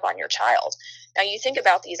profile set up on your child. Now you think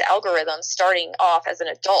about these algorithms starting off as an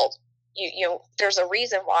adult. There's a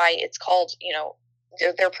reason why it's called,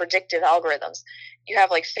 they're predictive algorithms. You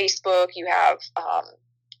have like Facebook, you have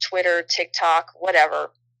Twitter, TikTok,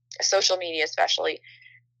 whatever, social media especially,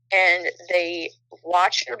 and they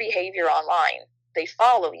watch your behavior online. They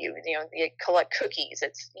follow you, they collect cookies,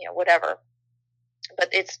 it's, whatever. But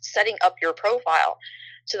it's setting up your profile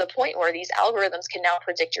to the point where these algorithms can now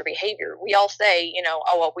predict your behavior. We all say,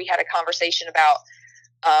 we had a conversation about,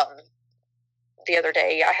 the other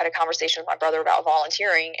day, I had a conversation with my brother about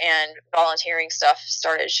volunteering, and volunteering stuff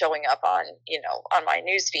started showing up on my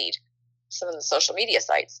news feed, some of the social media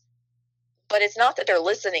sites. But it's not that they're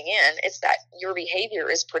listening in; it's that your behavior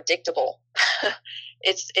is predictable.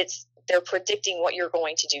 They're predicting what you're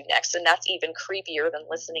going to do next, and that's even creepier than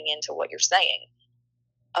listening into what you're saying.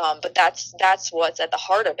 But that's what's at the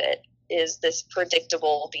heart of it, is this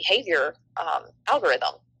predictable behavior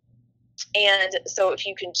algorithm. And so if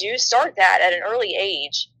you can start that at an early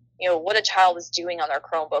age, what a child is doing on their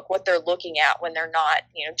Chromebook, what they're looking at when they're not,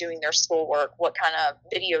 doing their schoolwork, what kind of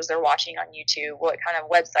videos they're watching on YouTube, what kind of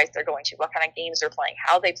websites they're going to, what kind of games they're playing,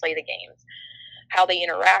 how they play the games, how they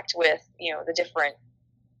interact with, the different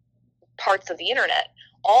parts of the internet.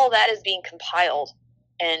 All that is being compiled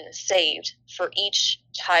and saved for each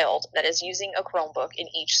child that is using a Chromebook in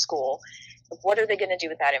each school. What are they going to do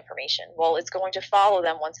with that information? Well, it's going to follow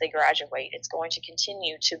them once they graduate. It's going to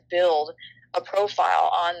continue to build a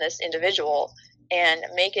profile on this individual and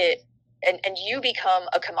make it, and you become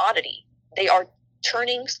a commodity. They are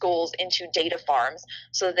turning schools into data farms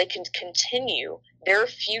so that they can continue their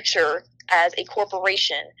future as a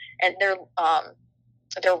corporation and their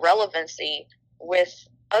relevancy with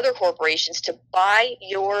other corporations to buy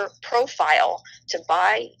your profile, to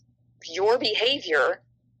buy your behavior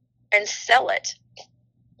and sell it.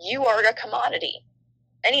 You are a commodity.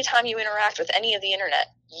 Anytime you interact with any of the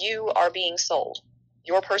internet, you are being sold.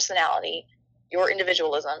 Your personality, your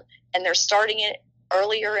individualism, and they're starting it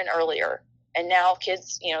earlier and earlier. And now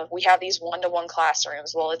kids, we have these one-to-one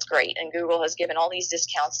classrooms. Well, it's great. And Google has given all these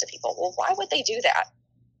discounts to people. Well, why would they do that?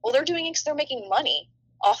 Well, they're making money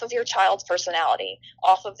off of your child's personality,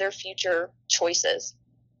 off of their future choices,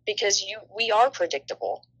 because we are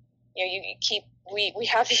predictable. you keep we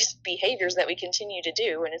have these behaviors that we continue to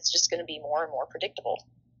do, and it's just going to be more and more predictable.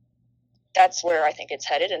 That's where I think it's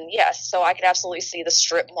headed. And yes, so I could absolutely see the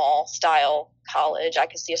strip mall style college. I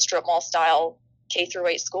could see a strip mall style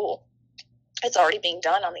K-8 school. It's already being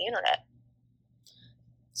done on the internet.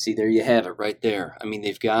 See, there you have it right there. I mean,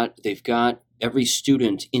 they've got every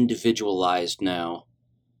student individualized now,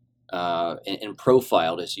 and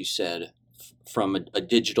profiled, as you said, from a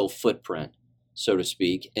digital footprint, so to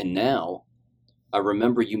speak. And now, I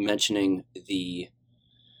remember you mentioning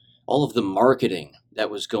all of the marketing that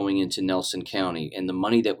was going into Nelson County and the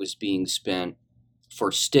money that was being spent for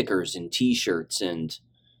stickers and T-shirts and,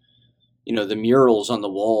 the murals on the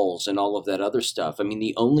walls and all of that other stuff. I mean,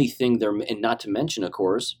 the only thing and not to mention, of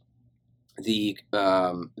course, the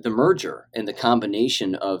merger and the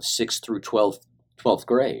combination of 6th through 12th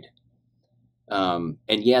grade. And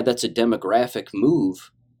yeah, that's a demographic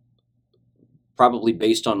move, probably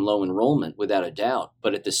based on low enrollment, without a doubt.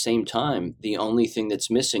 But at the same time, the only thing that's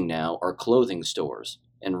missing now are clothing stores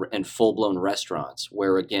and full-blown restaurants,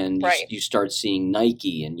 where, again, right. you start seeing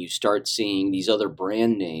Nike and you start seeing these other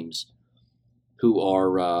brand names who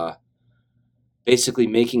are basically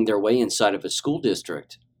making their way inside of a school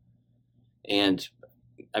district. And,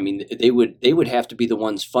 I mean, they would have to be the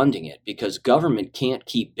ones funding it, because government can't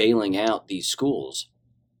keep bailing out these schools.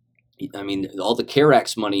 I mean, all the CARE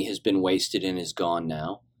Act's money has been wasted and is gone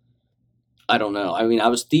now. I don't know. I mean, I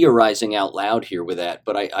was theorizing out loud here with that,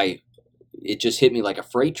 but it just hit me like a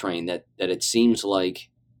freight train that it seems like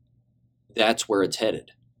that's where it's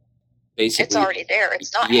headed. Basically, it's already there.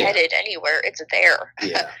 It's not headed anywhere. It's there.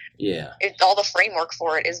 Yeah. All the framework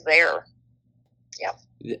for it is there. Yeah.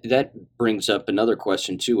 That brings up another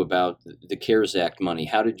question too about the CARES Act money.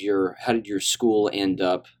 How did your school end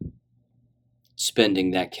up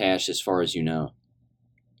spending that cash, as far as you know?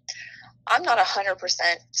 I'm not 100%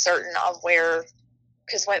 certain of where,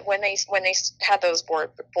 because when they had those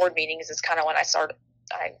board meetings is kind of when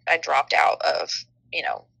I dropped out of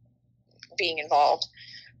being involved.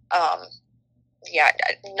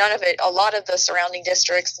 None of it. A lot of the surrounding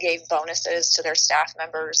districts gave bonuses to their staff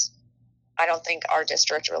members. I don't think our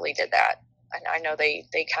district really did that. I know they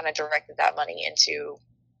kind of directed that money into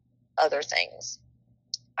other things.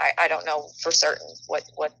 I don't know for certain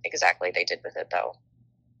what exactly they did with it, though.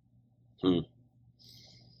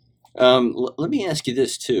 Let me ask you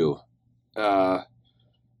this too.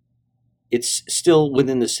 It's still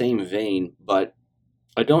within the same vein, but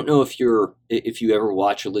I don't know if you ever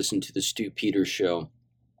watch or listen to the Stu Peters show,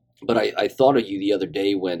 but I thought of you the other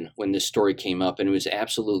day when this story came up, and it was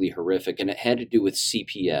absolutely horrific, and it had to do with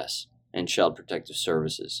CPS and Child Protective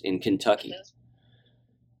Services in Kentucky.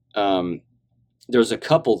 There's a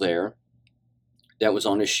couple there that was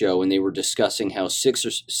on a show, and they were discussing how six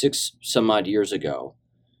some odd years ago,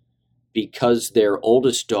 because their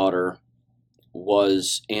oldest daughter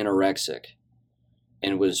was anorexic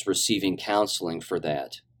and was receiving counseling for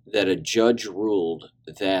that a judge ruled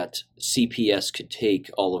that CPS could take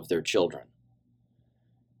all of their children.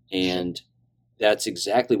 And that's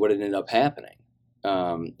exactly what ended up happening.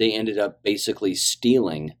 They ended up basically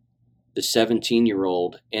stealing the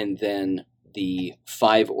 17-year-old and then the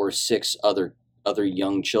 5 or 6 other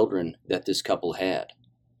young children that this couple had.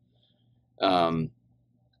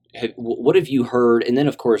 What have you heard? And then,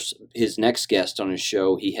 of course, his next guest on his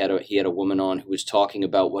show, he had a woman on who was talking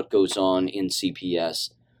about what goes on in CPS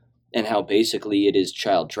and how basically it is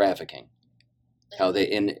child trafficking.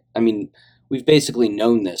 We've basically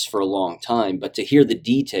known this for a long time, but to hear the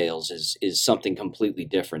details is something completely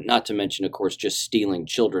different. Not to mention, of course, just stealing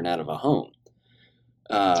children out of a home.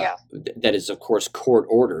 That is, of course, court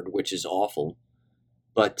ordered, which is awful.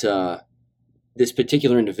 But this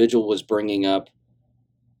particular individual was bringing up,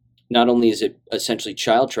 not only is it essentially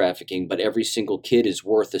child trafficking, but every single kid is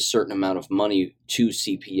worth a certain amount of money to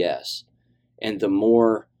CPS. And the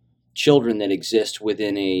more children that exist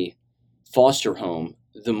within a foster home,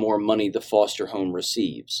 the more money the foster home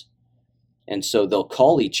receives. And so they'll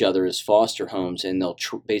call each other as foster homes, and they'll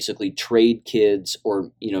basically trade kids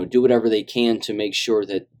or, do whatever they can to make sure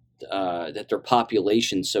that that their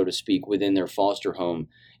population, so to speak, within their foster home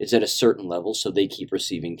is at a certain level, so they keep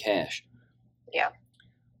receiving cash. Yeah.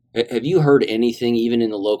 Have you heard anything, even in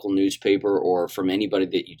the local newspaper or from anybody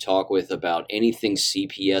that you talk with, about anything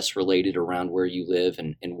CPS related around where you live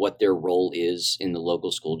and what their role is in the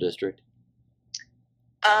local school district?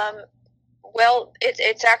 Well,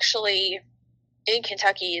 it's actually, in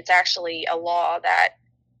Kentucky, it's actually a law that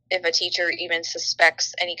if a teacher even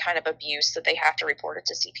suspects any kind of abuse, that they have to report it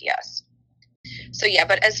to CPS. So yeah,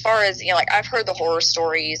 but as far as, I've heard the horror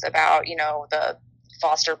stories about, the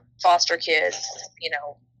foster kids,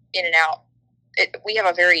 in and out. We have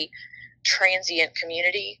a very transient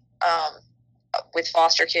community with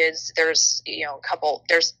foster kids. There's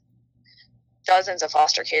there's dozens of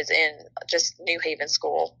foster kids in just New Haven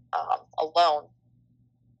School alone.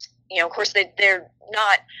 Of course, they're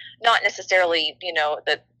not necessarily,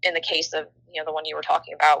 in the case of, the one you were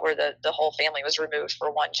talking about where the whole family was removed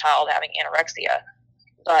for one child having anorexia,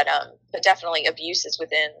 but definitely abuses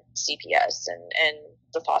within CPS and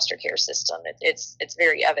the foster care system. It's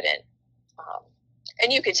very evident.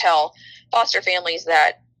 And you could tell foster families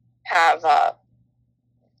that have,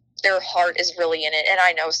 their heart is really in it. And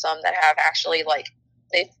I know some that have actually,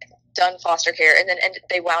 they've done foster care and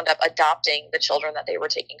they wound up adopting the children that they were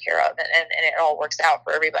taking care of, and it all works out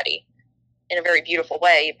for everybody in a very beautiful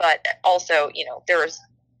way. But also, there's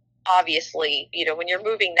obviously, when you're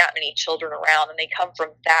moving that many children around and they come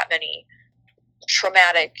from that many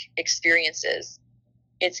traumatic experiences,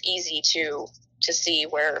 it's easy to see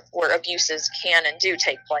where abuses can and do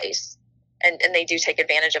take place, and they do take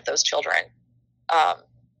advantage of those children.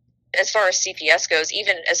 As far as CPS goes,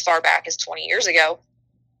 even as far back as 20 years ago,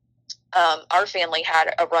 our family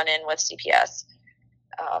had a run-in with CPS.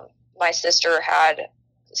 My sister had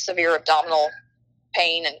severe abdominal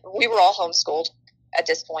pain, and we were all homeschooled at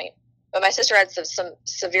this point. But my sister had some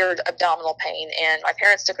severe abdominal pain, and my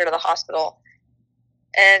parents took her to the hospital,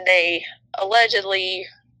 and they allegedly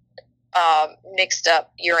mixed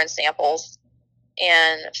up urine samples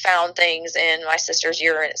and found things in my sister's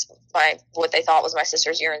urine, what they thought was my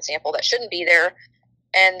sister's urine sample that shouldn't be there.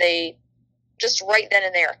 And they just right then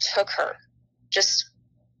and there took her, just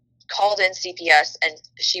called in CPS, and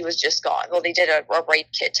she was just gone. Well, they did a rape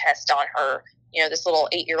kit test on her, this little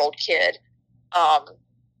 8-year-old kid,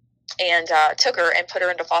 and took her and put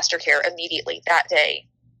her into foster care immediately that day.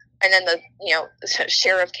 And then the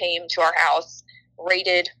sheriff came to our house,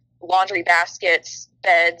 raided laundry baskets,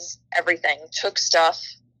 beds, everything, took stuff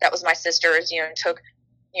that was my sister's, took,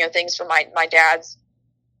 things from my dad's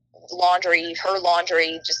laundry, her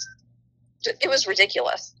laundry, just, it was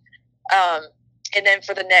ridiculous. And then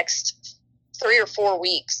for the next 3 or 4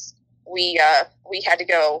 weeks, we had to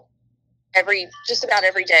go just about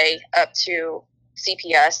every day up to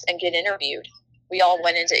CPS and get interviewed. We all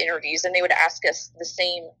went into interviews, and they would ask us the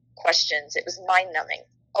same questions. It was mind-numbing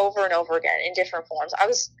over and over again in different forms. I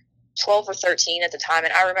was 12 or 13 at the time,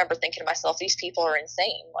 and I remember thinking to myself, these people are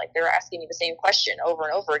insane. Like, they're asking me the same question over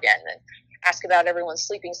and over again, and ask about everyone's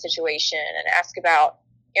sleeping situation, and ask about,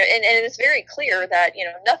 and it's very clear that,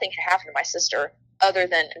 nothing had happened to my sister other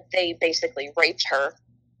than they basically raped her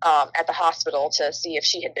at the hospital to see if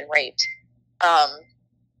she had been raped.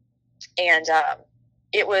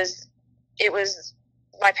 It was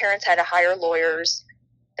my parents had to hire lawyers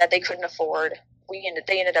that they couldn't afford.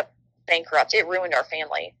 They ended up bankrupt. It ruined our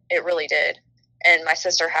family. It really did. And my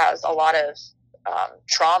sister has a lot of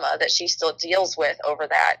trauma that she still deals with over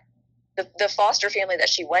that. The foster family that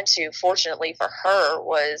she went to, fortunately for her,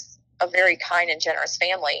 was a very kind and generous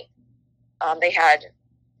family. They had,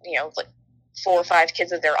 4 or 5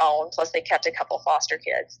 kids of their own, plus they kept a couple foster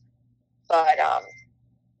kids. But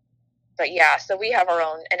yeah, so we have our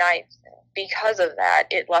own, and because of that,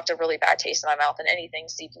 it left a really bad taste in my mouth. And anything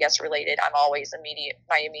CPS related, I'm always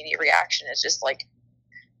my immediate reaction is just like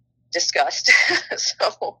disgust.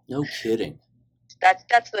 So no kidding.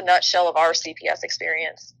 That's the nutshell of our CPS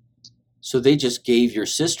experience. So they just gave your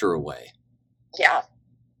sister away? Yeah.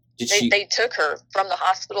 They took her from the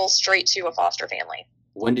hospital straight to a foster family.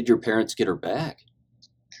 When did your parents get her back?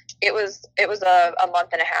 It was a month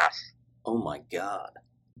and a half. Oh my God.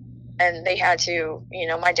 And they had to,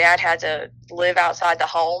 my dad had to live outside the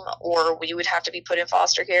home, or we would have to be put in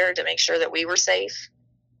foster care to make sure that we were safe.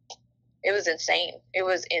 It was insane. It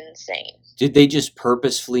was insane. Did they just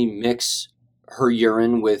purposefully mix her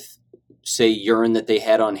urine with, say, urine that they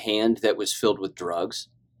had on hand that was filled with drugs?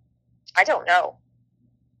 I don't know.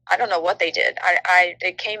 I don't know what they did.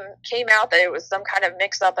 It came out that it was some kind of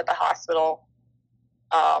mix up at the hospital.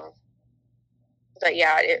 But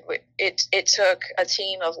yeah, it took a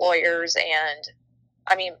team of lawyers, and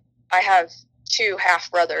I mean, I have 2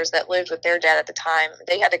 half brothers that lived with their dad at the time.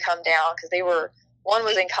 They had to come down because one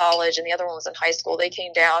was in college and the other one was in high school. They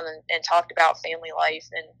came down and talked about family life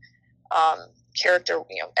and character,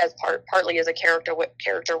 as partly as a character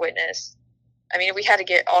witness. I mean, we had to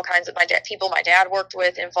get all kinds of people my dad worked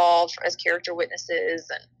with involved as character witnesses,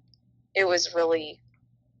 and it was really,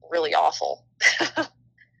 really awful.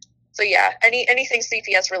 So yeah, anything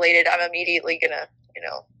CPS related, I'm immediately gonna,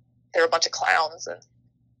 they're a bunch of clowns, and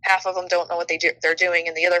half of them don't know what they're doing,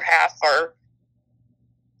 and the other half are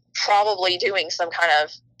probably doing some kind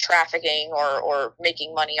of trafficking or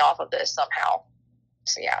making money off of this somehow.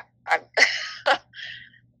 So yeah, I'm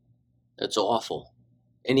That's awful.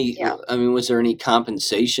 yeah. I mean, was there any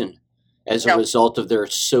compensation as a No, result of their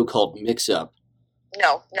so-called mix-up?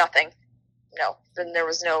 no, nothing. No. Then there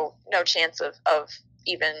was no chance of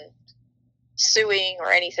even suing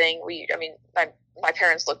or anything. I mean, my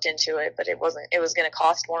parents looked into it, but it was going to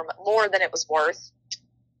cost more than it was worth.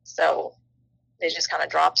 So they just kind of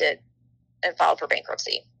dropped it and filed for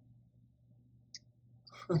bankruptcy.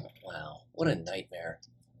 Wow, what a nightmare.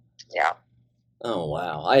 Yeah. Oh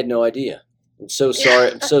wow, I had no idea. I'm so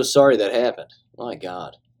sorry. I'm so sorry that happened. My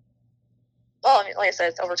God. Well, I mean, like I said,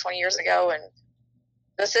 it's over 20 years ago, and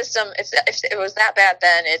the system, if it was that bad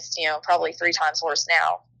then, it's, probably 3 times worse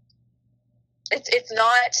now. It's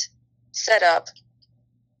not set up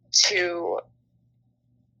to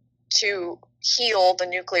heal the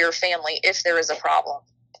nuclear family if there is a problem.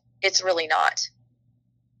 It's really not.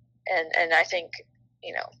 And I think,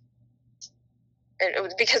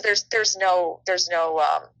 because there's no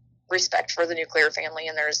respect for the nuclear family,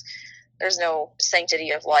 and there's no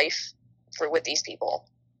sanctity of life with these people.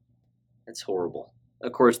 That's horrible.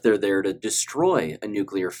 Of course, they're there to destroy a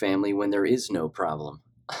nuclear family when there is no problem.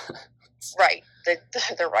 Right.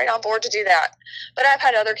 They're right on board to do that. But I've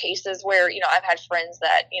had other cases where, I've had friends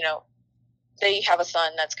that, they have a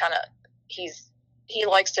son that's kind of, he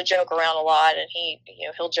likes to joke around a lot, and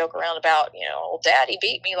he'll joke around about, well, Daddy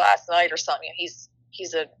beat me last night or something. He's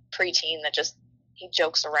a preteen that just, he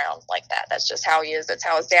jokes around like that. That's just how he is. That's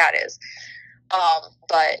how his dad is.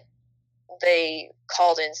 But they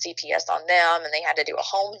called in CPS on them, and they had to do a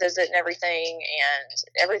home visit and everything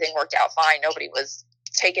worked out fine. Nobody was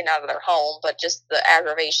taken out of their home, but just the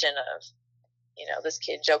aggravation of, this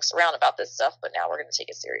kid jokes around about this stuff, but now we're going to take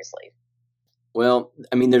it seriously. Well,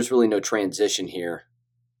 I mean, there's really no transition here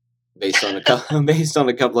based on based on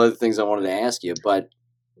a couple other things I wanted to ask you. But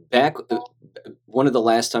back, one of the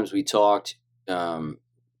last times we talked,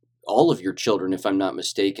 all of your children, if I'm not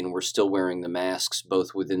mistaken, were still wearing the masks,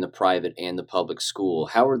 both within the private and the public school.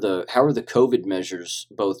 How are the COVID measures,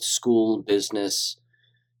 both school, business,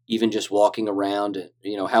 even just walking around?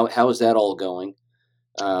 How is that all going?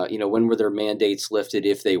 When were their mandates lifted,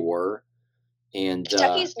 if they were? And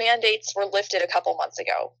Kentucky's mandates were lifted a couple months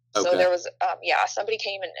ago. Okay. So there was, somebody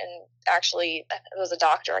came and actually, it was a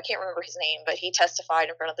doctor. I can't remember his name, but he testified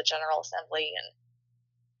in front of the General Assembly,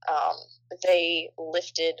 and they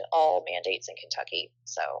lifted all mandates in Kentucky.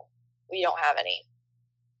 So we don't have any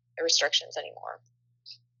restrictions anymore.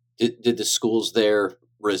 Did the schools there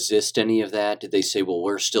resist any of that? Did they say, well,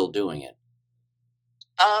 we're still doing it?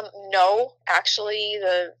 No, actually,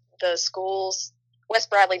 the schools, Wes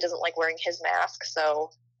Bradley doesn't like wearing his mask,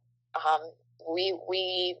 so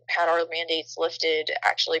we had our mandates lifted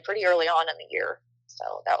actually pretty early on in the year.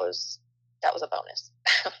 So that was a bonus.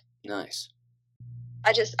 Nice.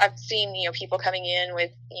 I've seen, people coming in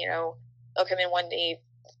with, they'll come in one day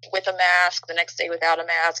with a mask, the next day without a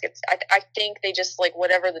mask. I think they just like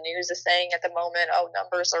whatever the news is saying at the moment. Oh,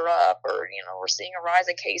 numbers are up, or, we're seeing a rise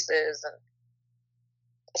in cases, and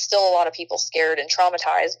still a lot of people scared and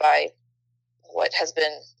traumatized by what has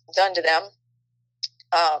been done to them.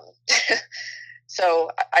 So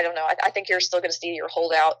I don't know. I think you're still going to see your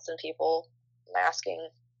holdouts and people masking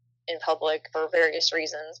in public for various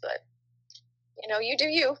reasons, but you do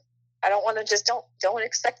you. I don't want to just don't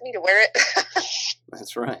expect me to wear it.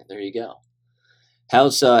 That's right. There you go.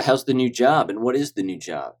 How's the new job, and what is the new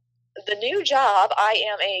job? The new job, I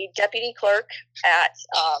am a deputy clerk at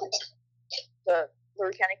the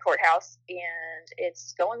Lurie County Courthouse, and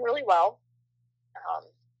it's going really well.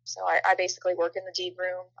 So I basically work in the deed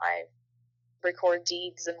room. I record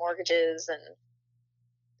deeds and mortgages and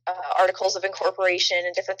articles of incorporation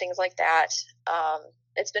and different things like that.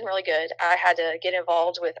 It's been really good. I had to get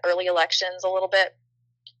involved with early elections a little bit.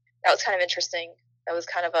 That was kind of interesting. That was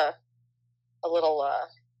kind of a little,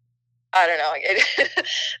 I don't know,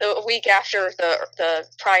 a week after the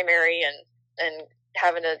primary and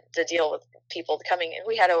having to deal with people coming in.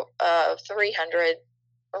 We had around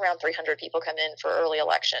 300 people come in for early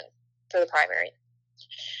election for the primary.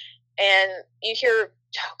 And you hear,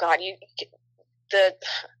 oh God, I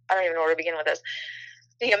don't even know where to begin with this.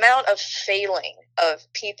 The amount of failing of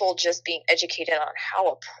people just being educated on how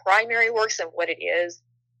a primary works and what it is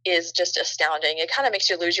just astounding. It kind of makes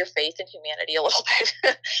you lose your faith in humanity a little bit.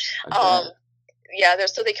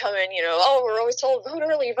 So they come in, oh, we're always told vote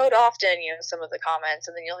early, vote often, some of the comments,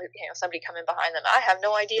 and then you'll somebody come in behind them. I have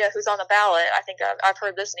no idea who's on the ballot. I think I've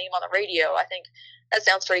heard this name on the radio. I think that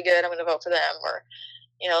sounds pretty good. I'm going to vote for them. Or,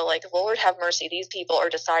 like, Lord have mercy. These people are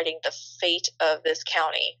deciding the fate of this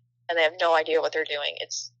county, and they have no idea what they're doing.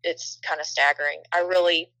 It's kind of staggering.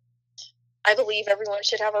 I believe everyone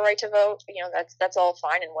should have a right to vote. That's all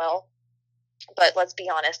fine and well. But let's be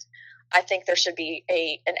honest. I think there should be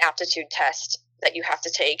an aptitude test that you have to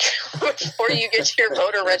take before you get your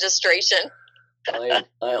voter registration. I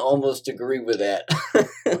almost agree with that.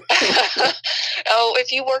 Oh,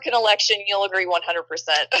 if you work an election, you'll agree 100%.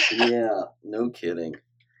 Yeah, no kidding.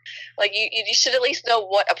 Like you should at least know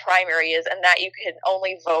what a primary is, and that you can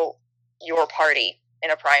only vote your party in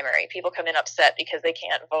a primary. People come in upset because they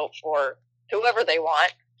can't vote for whoever they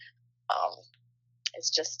want. It's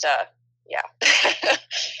just, yeah.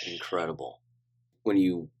 Incredible. When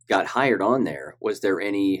you got hired on there, was there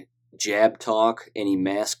any jab talk, any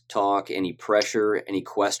mask talk, any pressure, any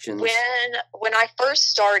questions? When I first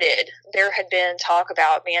started, there had been talk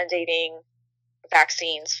about mandating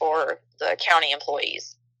vaccines for the county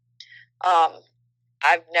employees.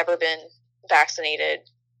 I've never been vaccinated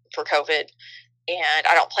for COVID, and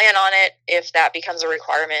I don't plan on it. If that becomes a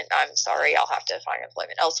requirement, I'm sorry, I'll have to find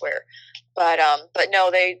employment elsewhere. But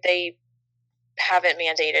no, they haven't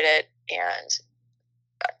mandated it,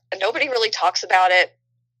 and nobody really talks about it.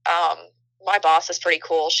 My boss is pretty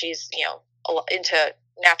cool. She's, into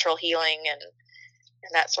natural healing and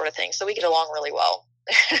that sort of thing. So we get along really well.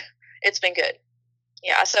 It's been good.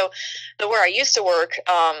 Yeah. So where I used to work,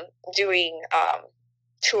 doing,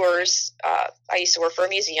 tours, I used to work for a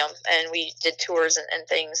museum, and we did tours and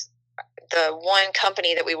things. The one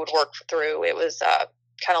company that we would work through, it was,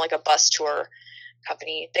 kind of like a bus tour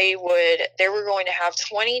company. They were going to have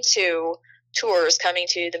 22 tours coming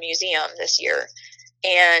to the museum this year.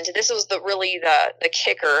 And this was the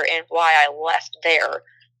kicker and why I left there.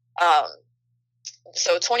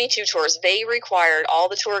 So 22 tours, they required all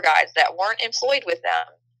the tour guides that weren't employed with them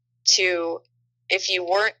to, if you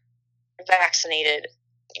weren't vaccinated,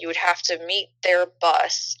 you would have to meet their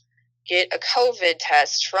bus, get a COVID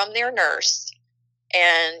test from their nurse,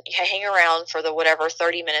 and hang around for the whatever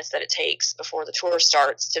 30 minutes that it takes before the tour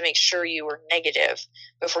starts to make sure you were negative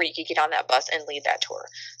before you could get on that bus and lead that tour.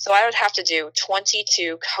 So I would have to do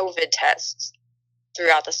 22 COVID tests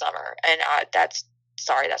throughout the summer, and that's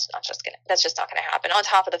just not gonna happen. On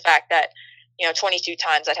top of the fact that 22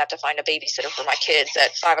 times I'd have to find a babysitter for my kids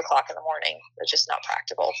at 5 o'clock in the morning. It's just not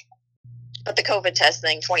practical. But the COVID test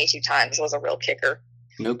thing 22 times was a real kicker.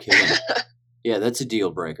 No kidding. Yeah, that's a deal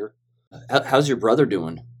breaker. How's your brother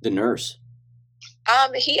doing, the nurse?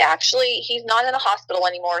 He's not in a hospital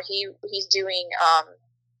anymore. He's doing,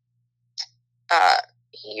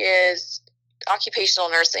 he is occupational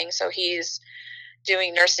nursing. So he's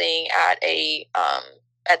doing nursing at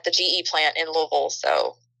at the GE plant in Louisville.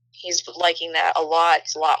 So he's liking that a lot.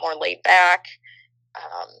 It's a lot more laid back.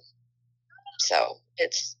 So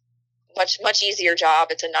it's much easier job.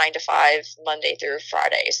 It's a 9 to 5 Monday through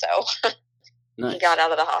Friday. So nice. He got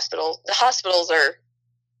out of the hospital. The hospitals are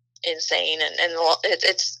insane, and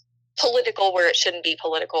it's political where it shouldn't be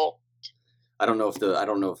political. I don't know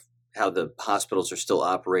how the hospitals are still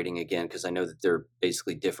operating again, because I know that they're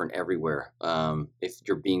basically different everywhere. If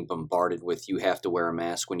you're being bombarded with, you have to wear a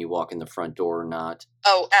mask when you walk in the front door or not.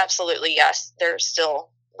 Oh, absolutely, yes. They're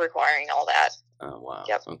still requiring all that. Oh, wow.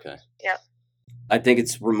 Yep. Okay. Yep. I think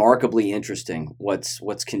it's remarkably interesting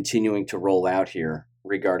what's continuing to roll out here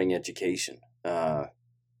regarding education.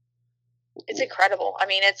 It's incredible. I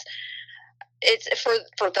mean, it's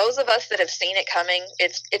for those of us that have seen it coming,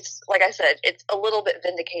 it's like I said, it's a little bit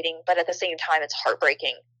vindicating, but at the same time it's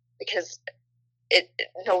heartbreaking, because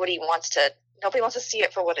nobody wants to see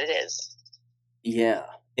it for what it is. Yeah.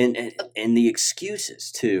 And the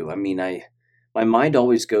excuses too. I mean, my mind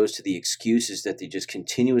always goes to the excuses that they just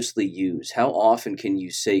continuously use. How often can you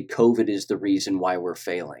say COVID is the reason why we're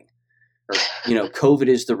failing? Or, COVID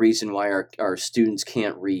is the reason why our students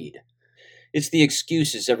can't read. It's the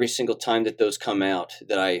excuses every single time that those come out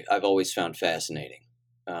that I've always found fascinating.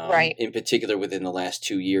 Right. In particular within the last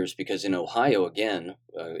 2 years, because in Ohio, again,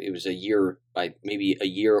 it was maybe a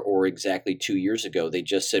year or exactly 2 years ago, they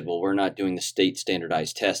just said, well, we're not doing the state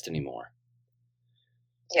standardized test anymore.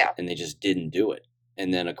 Yeah. And they just didn't do it.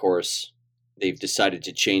 And then, of course, they've decided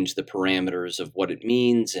to change the parameters of what it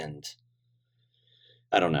means, and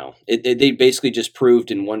I don't know. They basically just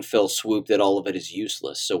proved in one fell swoop that all of it is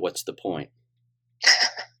useless, so what's the point?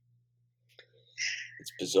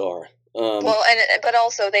 It's bizarre. But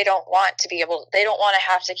also they don't want to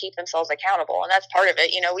have to keep themselves accountable, and that's part of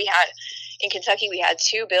it. In Kentucky, we had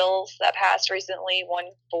 2 bills that passed recently,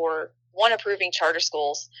 one approving charter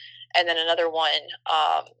schools, and then another one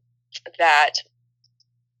that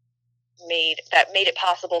made it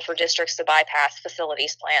possible for districts to bypass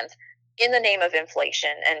facilities plans in the name of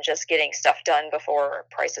inflation and just getting stuff done before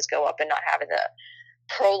prices go up, and not having to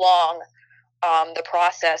prolong the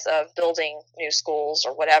process of building new schools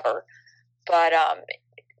or whatever. But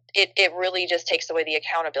it really just takes away the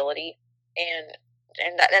accountability,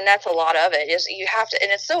 and that's a lot of it. Is you have to,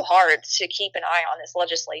 and it's so hard to keep an eye on this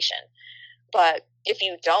legislation. But if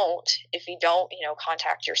you don't,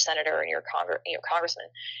 contact your senator and your congressman,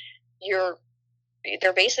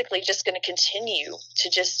 they're basically just going to continue to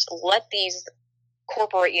just let these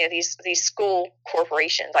these school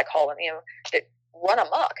corporations, I call them, that run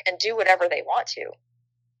amok and do whatever they want to.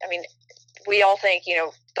 I mean, we all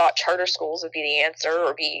thought charter schools would be the answer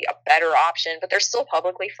or be a better option, but they're still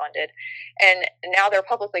publicly funded, and now they're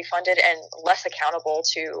publicly funded and less accountable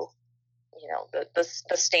to,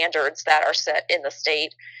 the standards that are set in the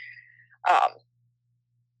state.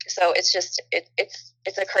 So it's just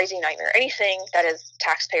it's a crazy nightmare. Anything that is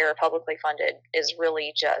taxpayer publicly funded is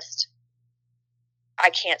really just, I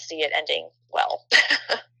can't see it ending well.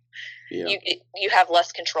 Yeah. You have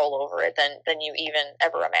less control over it than you even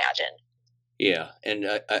ever imagined. Yeah, and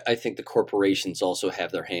I think the corporations also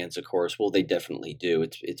have their hands, of course. Well, they definitely do.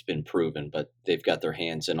 It's been proven, but they've got their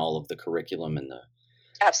hands in all of the curriculum and the.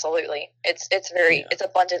 Absolutely, it's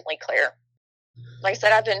abundantly clear. Like I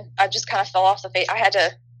said, I just kind of fell off the face. I had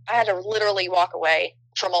to literally walk away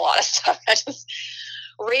from a lot of stuff. I just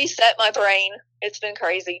reset my brain. It's been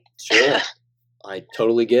crazy. Sure, I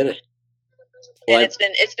totally get it. Well, and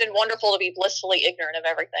it's been wonderful to be blissfully ignorant of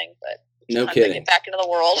everything, but no kidding. To get back into the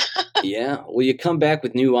world. Yeah, well, you come back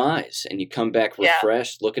with new eyes, and you come back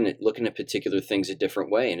refreshed, looking at particular things a different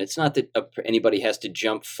way. And it's not that anybody has to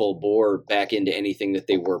jump full bore back into anything that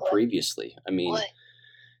they were previously. I mean,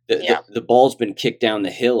 the ball's been kicked down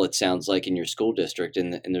the hill. It sounds like in your school district,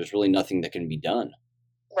 and there's really nothing that can be done.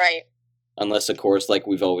 Right. Unless, of course, like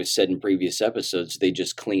we've always said in previous episodes, they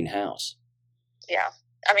just clean house. Yeah.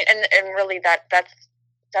 I mean, and really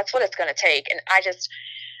that's what it's going to take. And I just,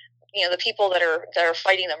 the people that are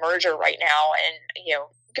fighting the merger right now, and,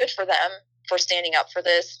 good for them for standing up for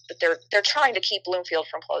this, but they're trying to keep Bloomfield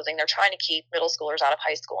from closing. They're trying to keep middle schoolers out of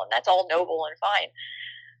high school, and that's all noble and fine.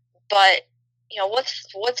 But,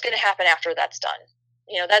 what's going to happen after that's done?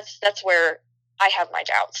 That's where I have my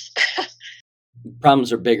doubts.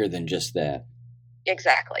 Problems are bigger than just that.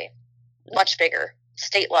 Exactly. Much bigger.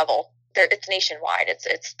 State level. It's nationwide.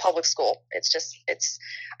 It's public school.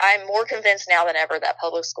 I'm more convinced now than ever that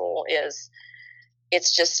public school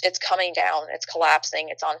it's coming down. It's collapsing.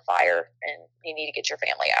 It's on fire, and you need to get your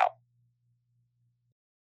family out.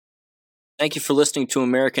 Thank you for listening to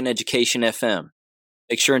American Education FM.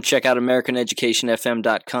 Make sure and check out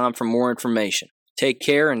AmericanEducationFM.com for more information. Take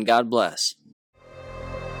care and God bless.